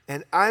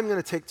and I'm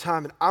going to take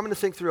time and I'm going to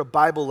think through a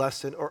Bible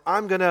lesson, or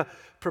I'm going to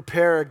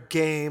prepare a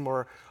game,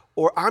 or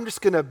I'm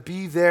just going to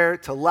be there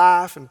to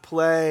laugh and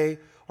play,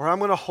 or I'm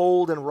going to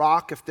hold and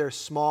rock if they're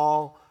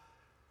small.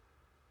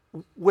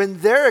 When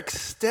they're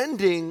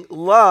extending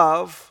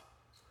love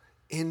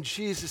in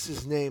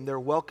Jesus' name, they're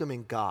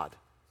welcoming God.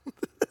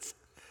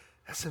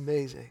 That's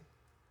amazing.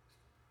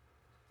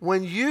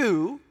 When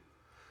you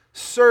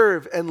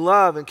serve and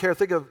love and care,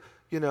 think of,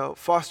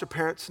 foster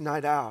parents'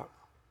 night out.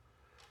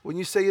 When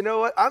you say, you know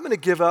what, I'm going to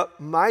give up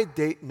my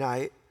date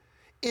night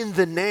in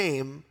the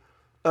name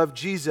of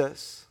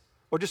Jesus,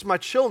 or just my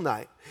chill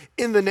night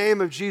in the name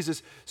of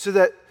Jesus, so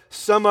that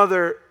some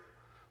other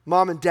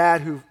mom and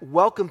dad who've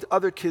welcomed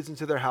other kids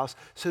into their house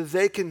so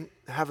they can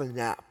have a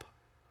nap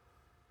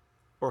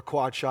or a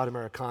quad shot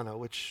Americano,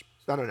 which,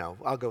 I don't know,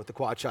 I'll go with the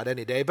quad shot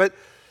any day, but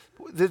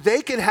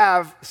they can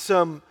have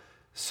some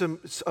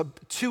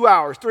 2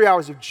 hours, 3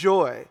 hours of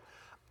joy.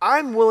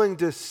 I'm willing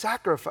to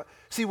sacrifice.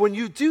 See, when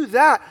you do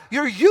that,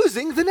 you're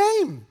using the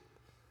name.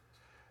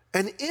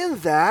 And in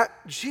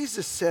that,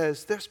 Jesus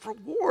says there's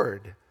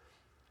reward.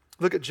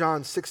 Look at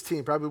John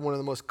 16, probably one of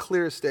the most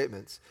clearest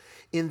statements.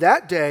 In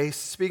that day,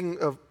 speaking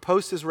of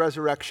post his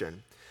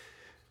resurrection,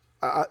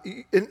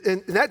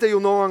 in that day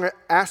you'll no longer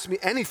ask me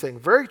anything.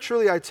 Very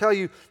truly I tell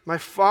you, my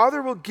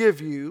Father will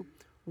give you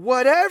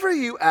whatever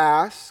you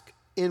ask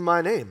in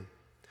my name.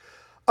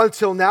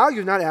 Until now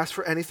you've not asked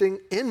for anything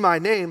in my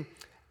name.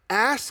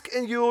 Ask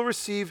and you will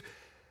receive,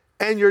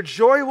 and your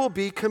joy will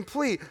be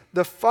complete.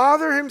 The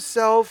Father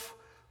himself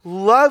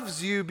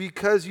loves you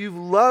because you've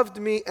loved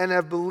me and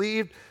have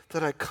believed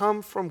that I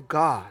come from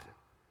God.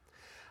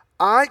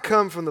 I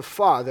come from the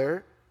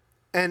Father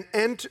and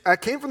I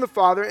came from the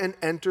Father and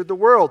entered the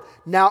world.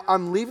 Now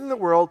I'm leaving the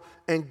world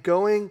and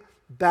going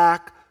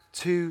back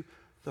to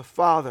the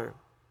Father.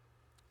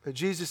 But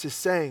Jesus is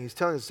saying, he's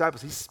telling his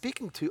disciples, he's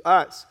speaking to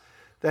us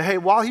that, hey,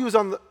 while he was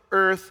on the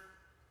earth,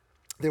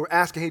 they were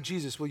asking, hey,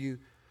 Jesus, would you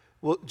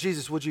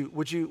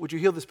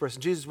heal this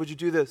person? Jesus, would you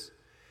do this?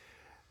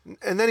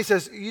 And then he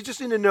says, you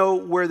just need to know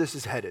where this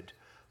is headed.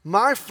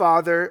 My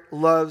Father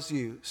loves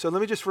you. So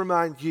let me just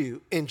remind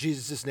you in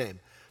Jesus' name.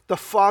 The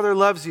Father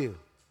loves you.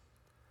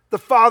 The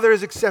Father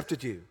has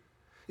accepted you.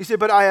 You say,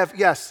 but I have,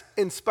 yes,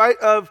 in spite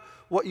of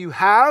what you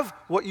have,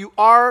 what you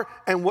are,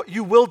 and what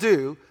you will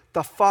do,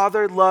 the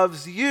Father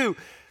loves you.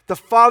 The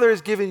Father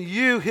has given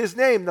you his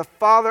name. The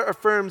Father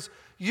affirms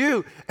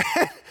you.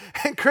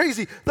 And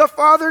crazy, the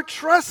Father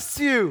trusts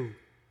you.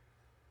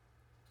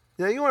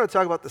 Now, you want to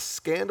talk about the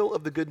scandal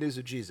of the good news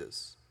of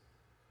Jesus,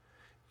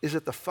 is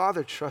that the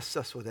Father trusts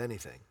us with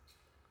anything.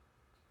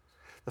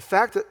 The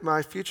fact that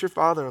my future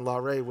father-in-law,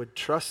 Ray, would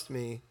trust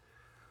me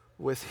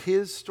with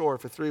his store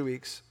for 3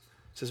 weeks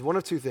says one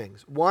of two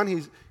things. One,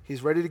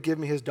 he's ready to give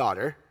me his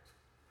daughter.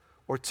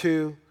 Or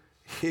two,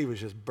 he was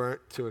just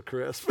burnt to a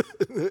crisp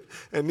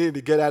and needed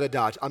to get out of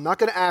Dodge. I'm not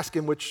going to ask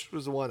him which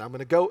was the one. I'm going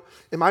to go,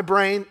 in my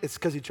brain, it's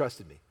because he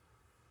trusted me.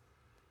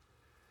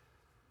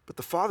 But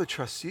the Father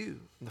trusts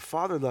you, and the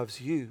Father loves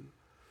you,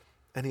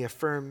 and he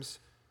affirms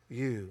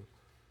you.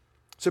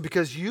 So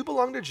because you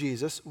belong to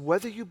Jesus,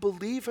 whether you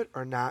believe it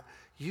or not,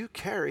 you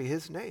carry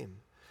his name.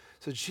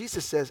 So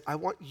Jesus says, I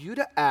want you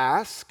to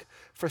ask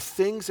for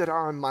things that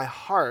are on my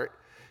heart,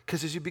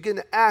 because as you begin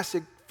to ask,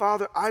 say,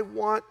 Father, I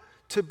want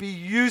to be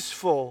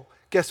useful.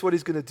 Guess what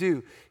he's going to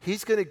do?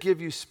 He's going to give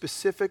you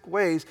specific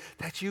ways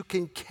that you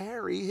can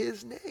carry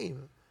his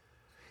name.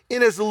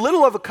 In as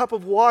little of a cup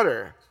of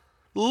water,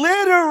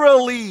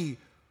 literally,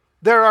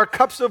 there are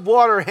cups of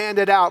water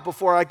handed out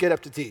before I get up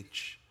to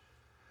teach.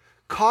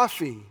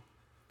 Coffee.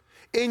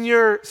 In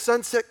your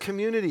Sunset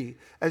community,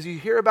 as you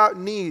hear about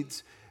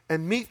needs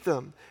and meet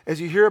them, as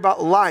you hear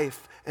about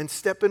life and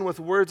step in with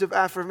words of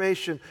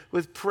affirmation,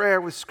 with prayer,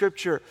 with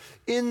scripture,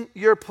 in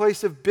your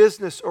place of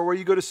business or where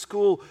you go to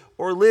school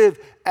or live,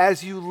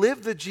 as you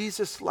live the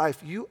Jesus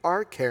life, you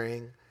are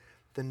carrying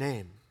the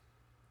name.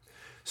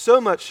 So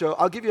much so,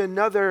 I'll give you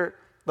another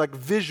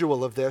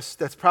visual of this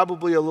that's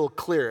probably a little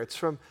clearer. It's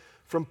from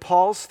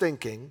Paul's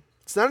thinking.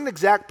 It's not an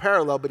exact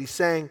parallel, but he's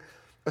saying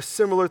a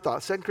similar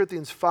thought. 2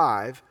 Corinthians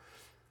 5,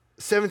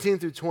 17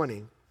 through 20.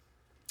 It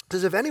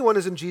says, if anyone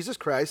is in Jesus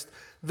Christ,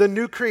 the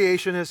new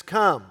creation has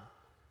come.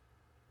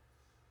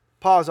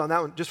 Pause on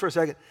that one just for a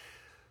second.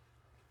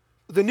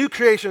 The new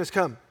creation has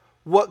come.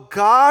 What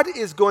God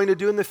is going to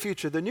do in the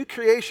future, the new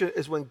creation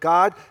is when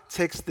God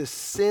takes this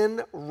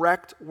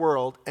sin-wrecked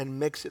world and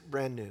makes it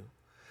brand new.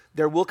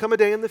 There will come a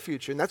day in the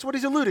future, and that's what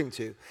he's alluding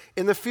to.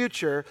 In the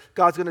future,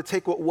 God's going to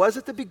take what was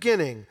at the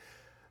beginning,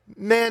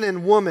 man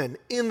and woman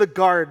in the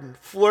garden,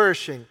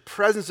 flourishing,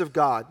 presence of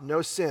God,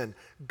 no sin.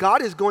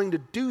 God is going to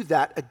do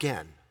that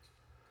again.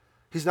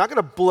 He's not going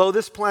to blow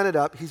this planet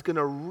up. He's going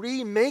to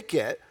remake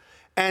it,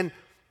 and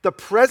the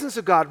presence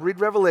of God, read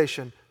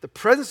Revelation, the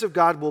presence of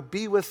God will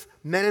be with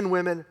men and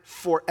women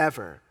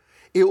forever.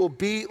 It will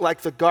be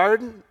like the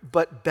garden,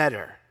 but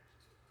better.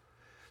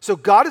 So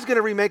God is going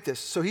to remake this.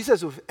 So he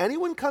says, if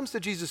anyone comes to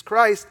Jesus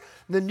Christ,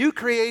 the new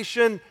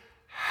creation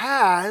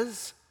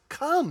has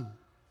come.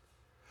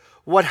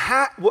 What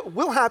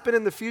will happen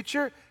in the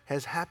future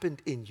has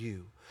happened in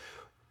you.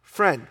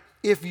 Friend,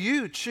 if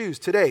you choose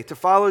today to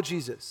follow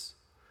Jesus,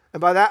 and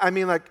by that I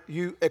mean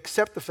you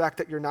accept the fact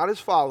that you're not his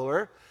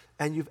follower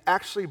and you've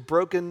actually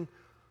broken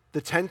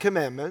the 10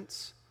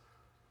 Commandments,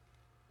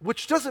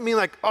 which doesn't mean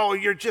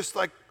you're just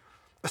a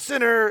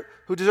sinner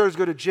who deserves to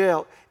go to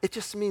jail. It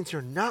just means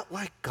you're not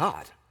like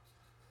God.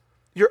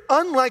 You're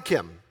unlike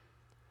him,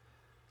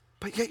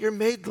 but yet you're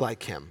made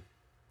like him.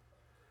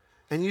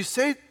 And you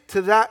say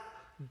to that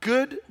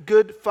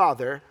good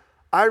Father,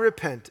 I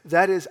repent.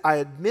 That is, I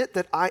admit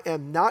that I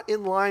am not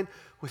in line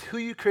with who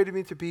you created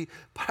me to be,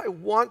 but I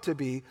want to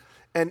be.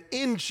 And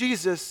in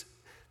Jesus,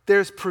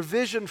 there's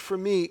provision for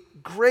me,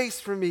 grace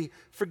for me,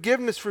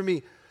 forgiveness for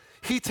me.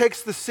 He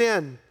takes the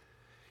sin.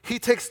 He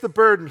takes the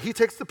burden. He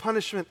takes the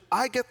punishment.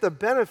 I get the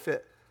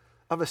benefit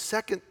of a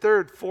second,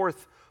 third,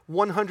 fourth,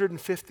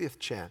 150th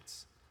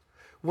chance.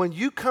 When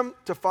you come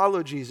to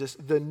follow Jesus,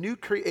 the new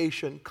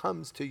creation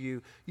comes to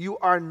you. You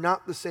are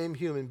not the same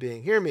human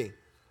being. Hear me.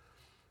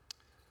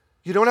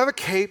 You don't have a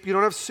cape. You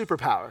don't have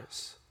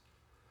superpowers.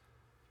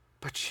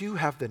 but you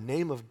have the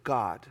name of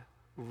God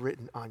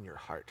written on your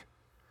heart.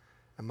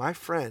 And my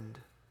friend,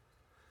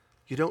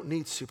 you don't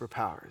need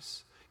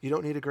superpowers. You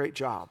don't need a great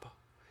job.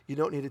 You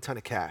don't need a ton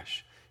of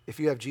cash. If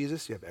you have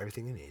Jesus, you have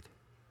everything you need.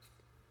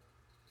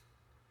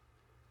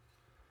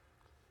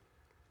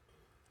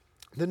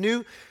 The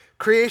new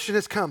creation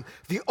has come.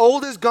 The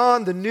old is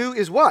gone. The new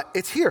is what?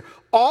 It's here.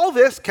 All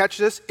this, catch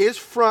this, is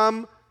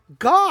from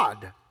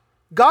God.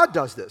 God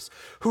does this,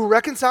 who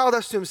reconciled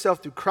us to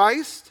himself through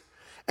Christ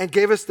and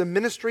gave us the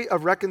ministry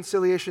of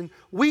reconciliation.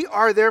 We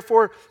are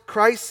therefore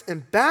Christ's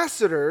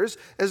ambassadors,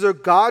 as though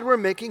God were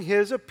making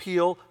his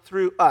appeal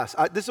through us.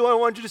 This is what I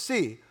want you to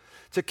see.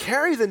 To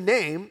carry the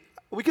name,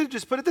 we could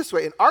just put it this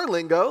way. In our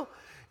lingo,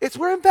 it's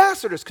we're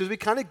ambassadors because we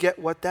kind of get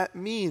what that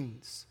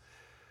means.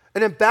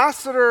 An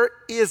ambassador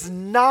is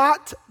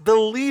not the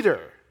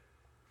leader.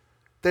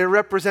 They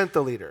represent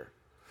the leader.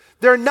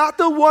 They're not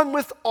the one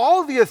with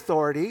all the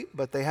authority,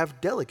 but they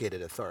have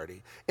delegated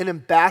authority. An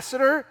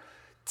ambassador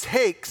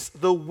takes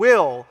the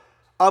will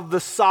of the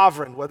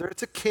sovereign, whether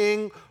it's a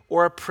king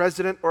or a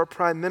president or a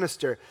prime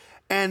minister,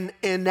 and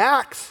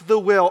enacts the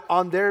will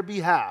on their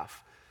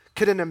behalf.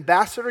 Could an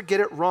ambassador get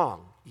it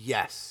wrong?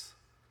 Yes.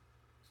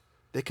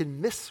 They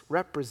can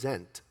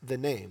misrepresent the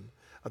name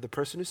of the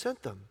person who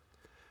sent them.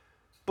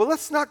 But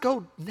let's not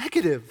go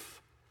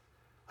negative.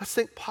 Let's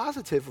think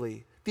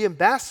positively. The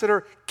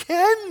ambassador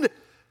can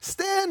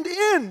stand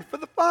in for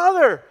the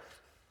Father.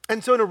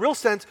 And so in a real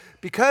sense,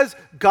 because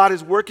God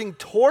is working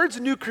towards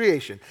new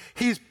creation,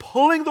 he's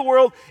pulling the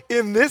world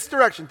in this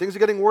direction. Things are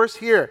getting worse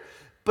here.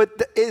 But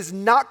it is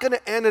not going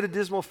to end at a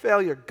dismal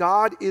failure.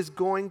 God is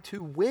going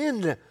to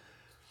win.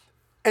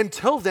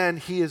 Until then,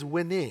 he is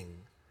winning.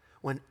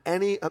 When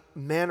any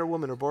man or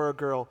woman or boy or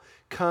girl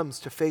comes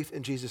to faith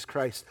in Jesus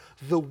Christ,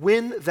 the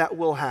win that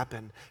will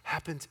happen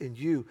happens in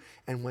you.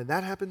 And when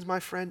that happens, my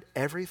friend,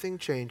 everything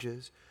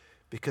changes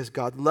because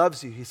God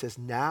loves you. He says,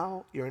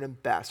 now you're an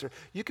ambassador.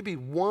 You could be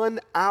 1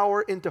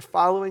 hour into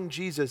following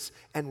Jesus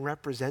and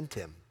represent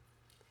him.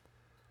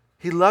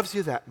 He loves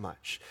you that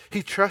much.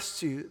 He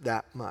trusts you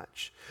that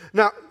much.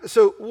 Now,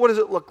 so what does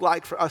it look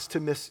like for us to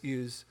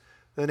misuse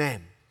the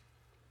name?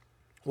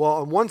 Well,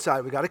 on one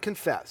side, we got to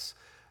confess.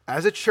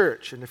 As a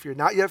church, and if you're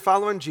not yet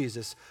following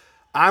Jesus,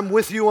 I'm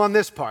with you on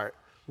this part.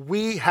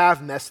 We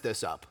have messed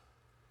this up.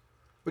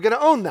 We're going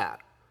to own that.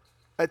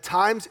 At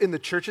times in the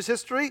church's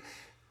history,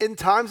 in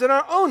times in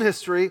our own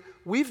history,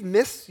 we've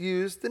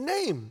misused the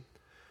name.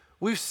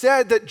 We've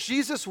said that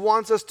Jesus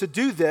wants us to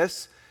do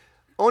this,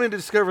 only to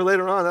discover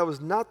later on that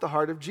was not the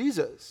heart of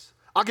Jesus.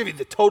 I'll give you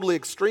the totally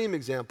extreme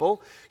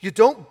example. You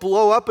don't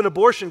blow up an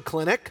abortion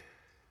clinic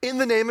in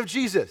the name of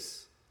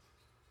Jesus.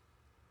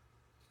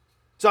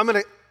 So I'm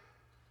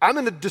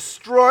going to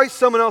destroy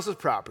someone else's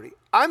property.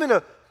 I'm going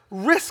to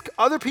risk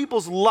other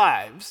people's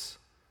lives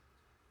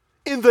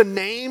in the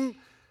name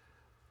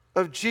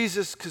of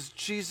Jesus because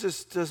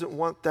Jesus doesn't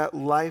want that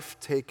life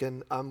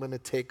taken. I'm going to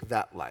take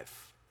that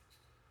life.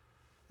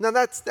 Now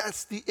that's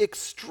the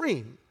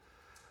extreme.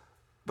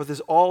 But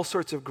there's all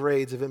sorts of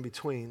grades of in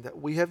between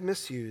that we have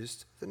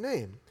misused the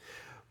name.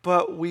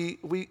 But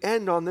we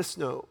end on this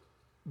note.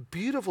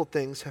 Beautiful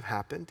things have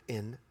happened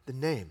in the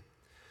name.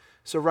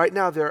 So right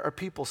now there are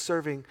people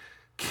serving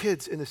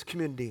kids in this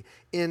community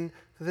in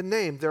the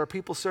name. There are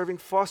people serving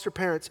foster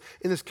parents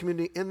in this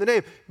community in the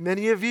name.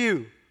 Many of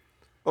you,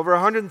 over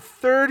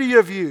 130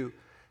 of you,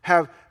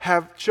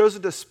 have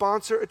chosen to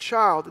sponsor a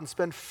child and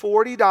spend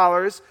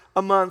 $40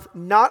 a month,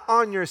 not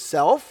on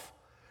yourself,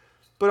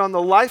 but on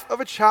the life of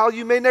a child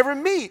you may never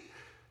meet.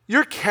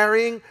 You're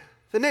carrying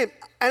the name.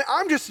 And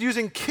I'm just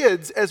using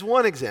kids as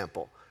one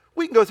example.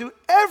 We can go through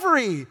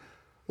every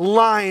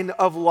line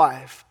of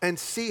life and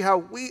see how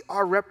we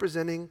are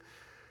representing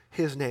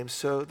his name.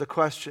 So the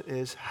question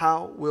is,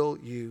 how will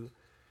you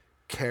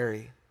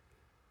carry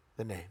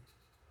the name?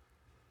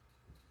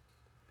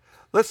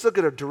 Let's look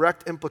at a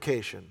direct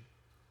implication.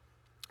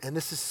 And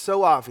this is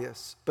so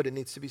obvious, but it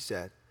needs to be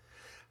said.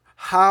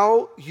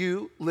 How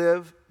you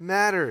live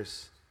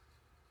matters.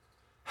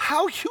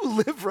 How you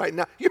live right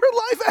now. Your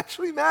life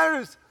actually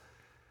matters.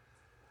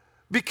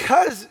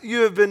 Because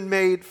you have been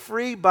made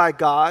free by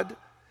God,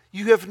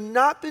 you have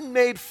not been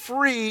made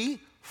free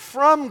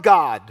from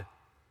God.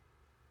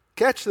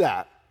 Catch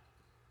that.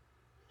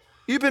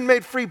 You've been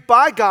made free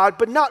by God,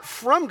 but not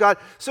from God.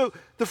 So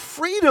the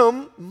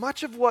freedom,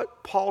 much of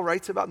what Paul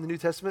writes about in the New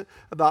Testament,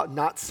 about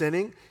not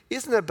sinning,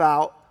 isn't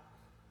about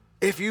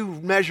if you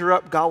measure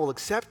up, God will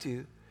accept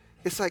you.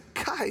 It's like,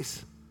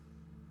 guys,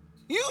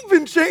 you've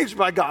been changed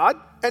by God,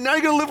 and now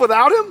you're going to live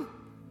without him?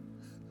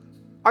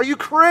 Are you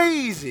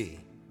crazy?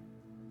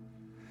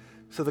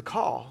 So the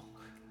call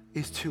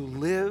is to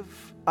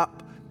live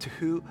up to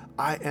who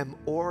I am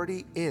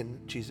already in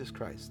Jesus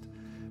Christ.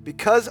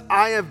 Because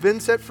I have been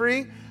set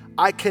free,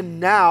 I can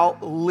now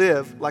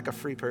live like a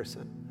free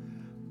person.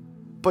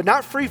 But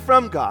not free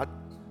from God,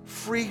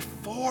 free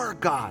for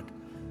God.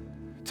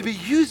 To be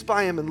used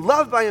by him and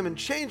loved by him and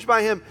changed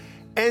by him,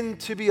 and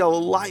to be a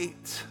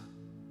light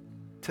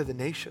to the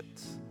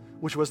nations,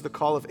 which was the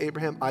call of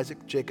Abraham,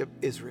 Isaac, Jacob,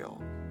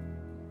 Israel.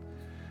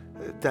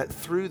 that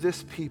through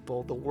this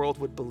people, the world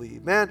would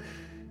believe. Man,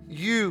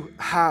 you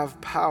have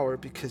power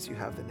because you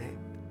have the name.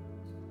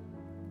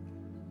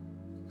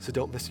 So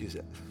don't misuse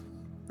it,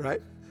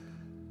 right?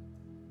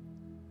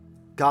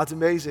 God's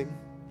amazing.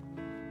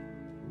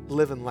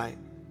 Live in light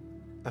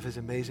of his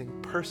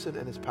amazing person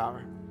and his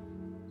power.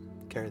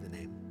 Carry the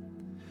name.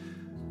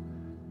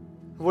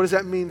 What does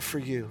that mean for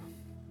you?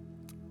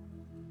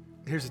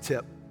 Here's a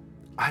tip.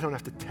 I don't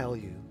have to tell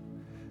you.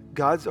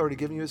 God's already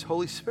given you his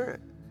Holy Spirit.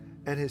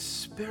 And his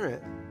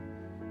Spirit,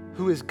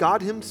 who is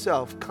God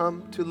himself,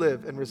 come to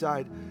live and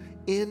reside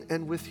in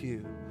and with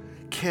you,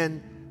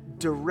 can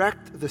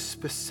direct the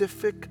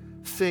specific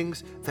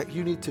things that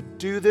you need to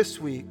do this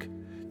week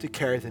to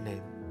carry the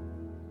name.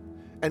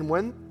 And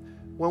when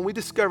we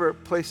discover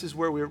places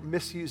where we're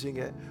misusing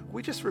it,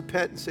 we just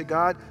repent and say,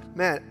 God,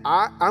 man,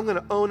 I'm going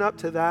to own up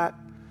to that.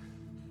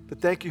 But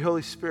thank you,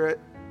 Holy Spirit,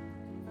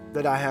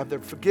 that I have the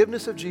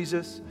forgiveness of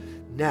Jesus.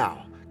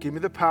 Now, give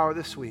me the power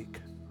this week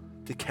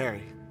to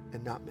carry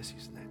and not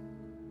misuse the name.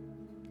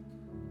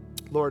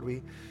 Lord,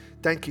 we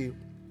thank you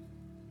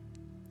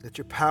that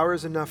your power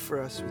is enough for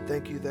us. We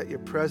thank you that your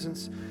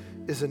presence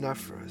is enough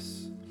for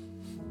us.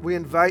 We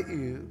invite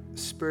you,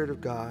 Spirit of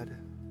God,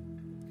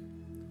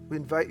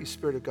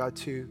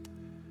 to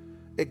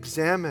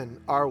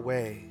examine our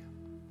way.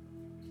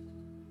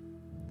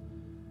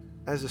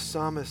 As the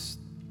psalmist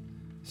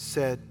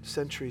said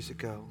centuries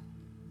ago,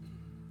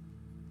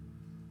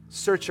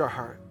 search our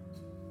heart.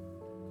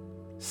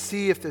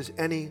 See if there's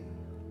any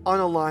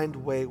unaligned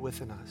way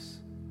within us.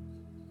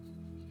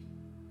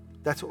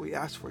 That's what we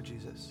ask for,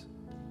 Jesus.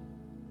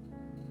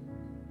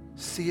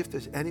 See if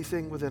there's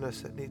anything within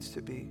us that needs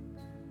to be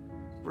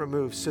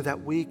removed so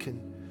that we can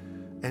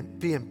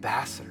be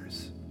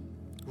ambassadors,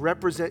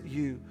 represent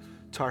you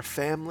to our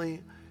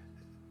family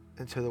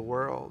and to the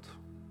world.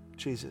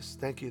 Jesus,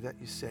 thank you that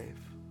you save.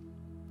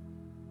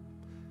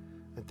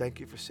 And thank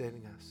you for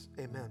saving us.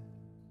 Amen.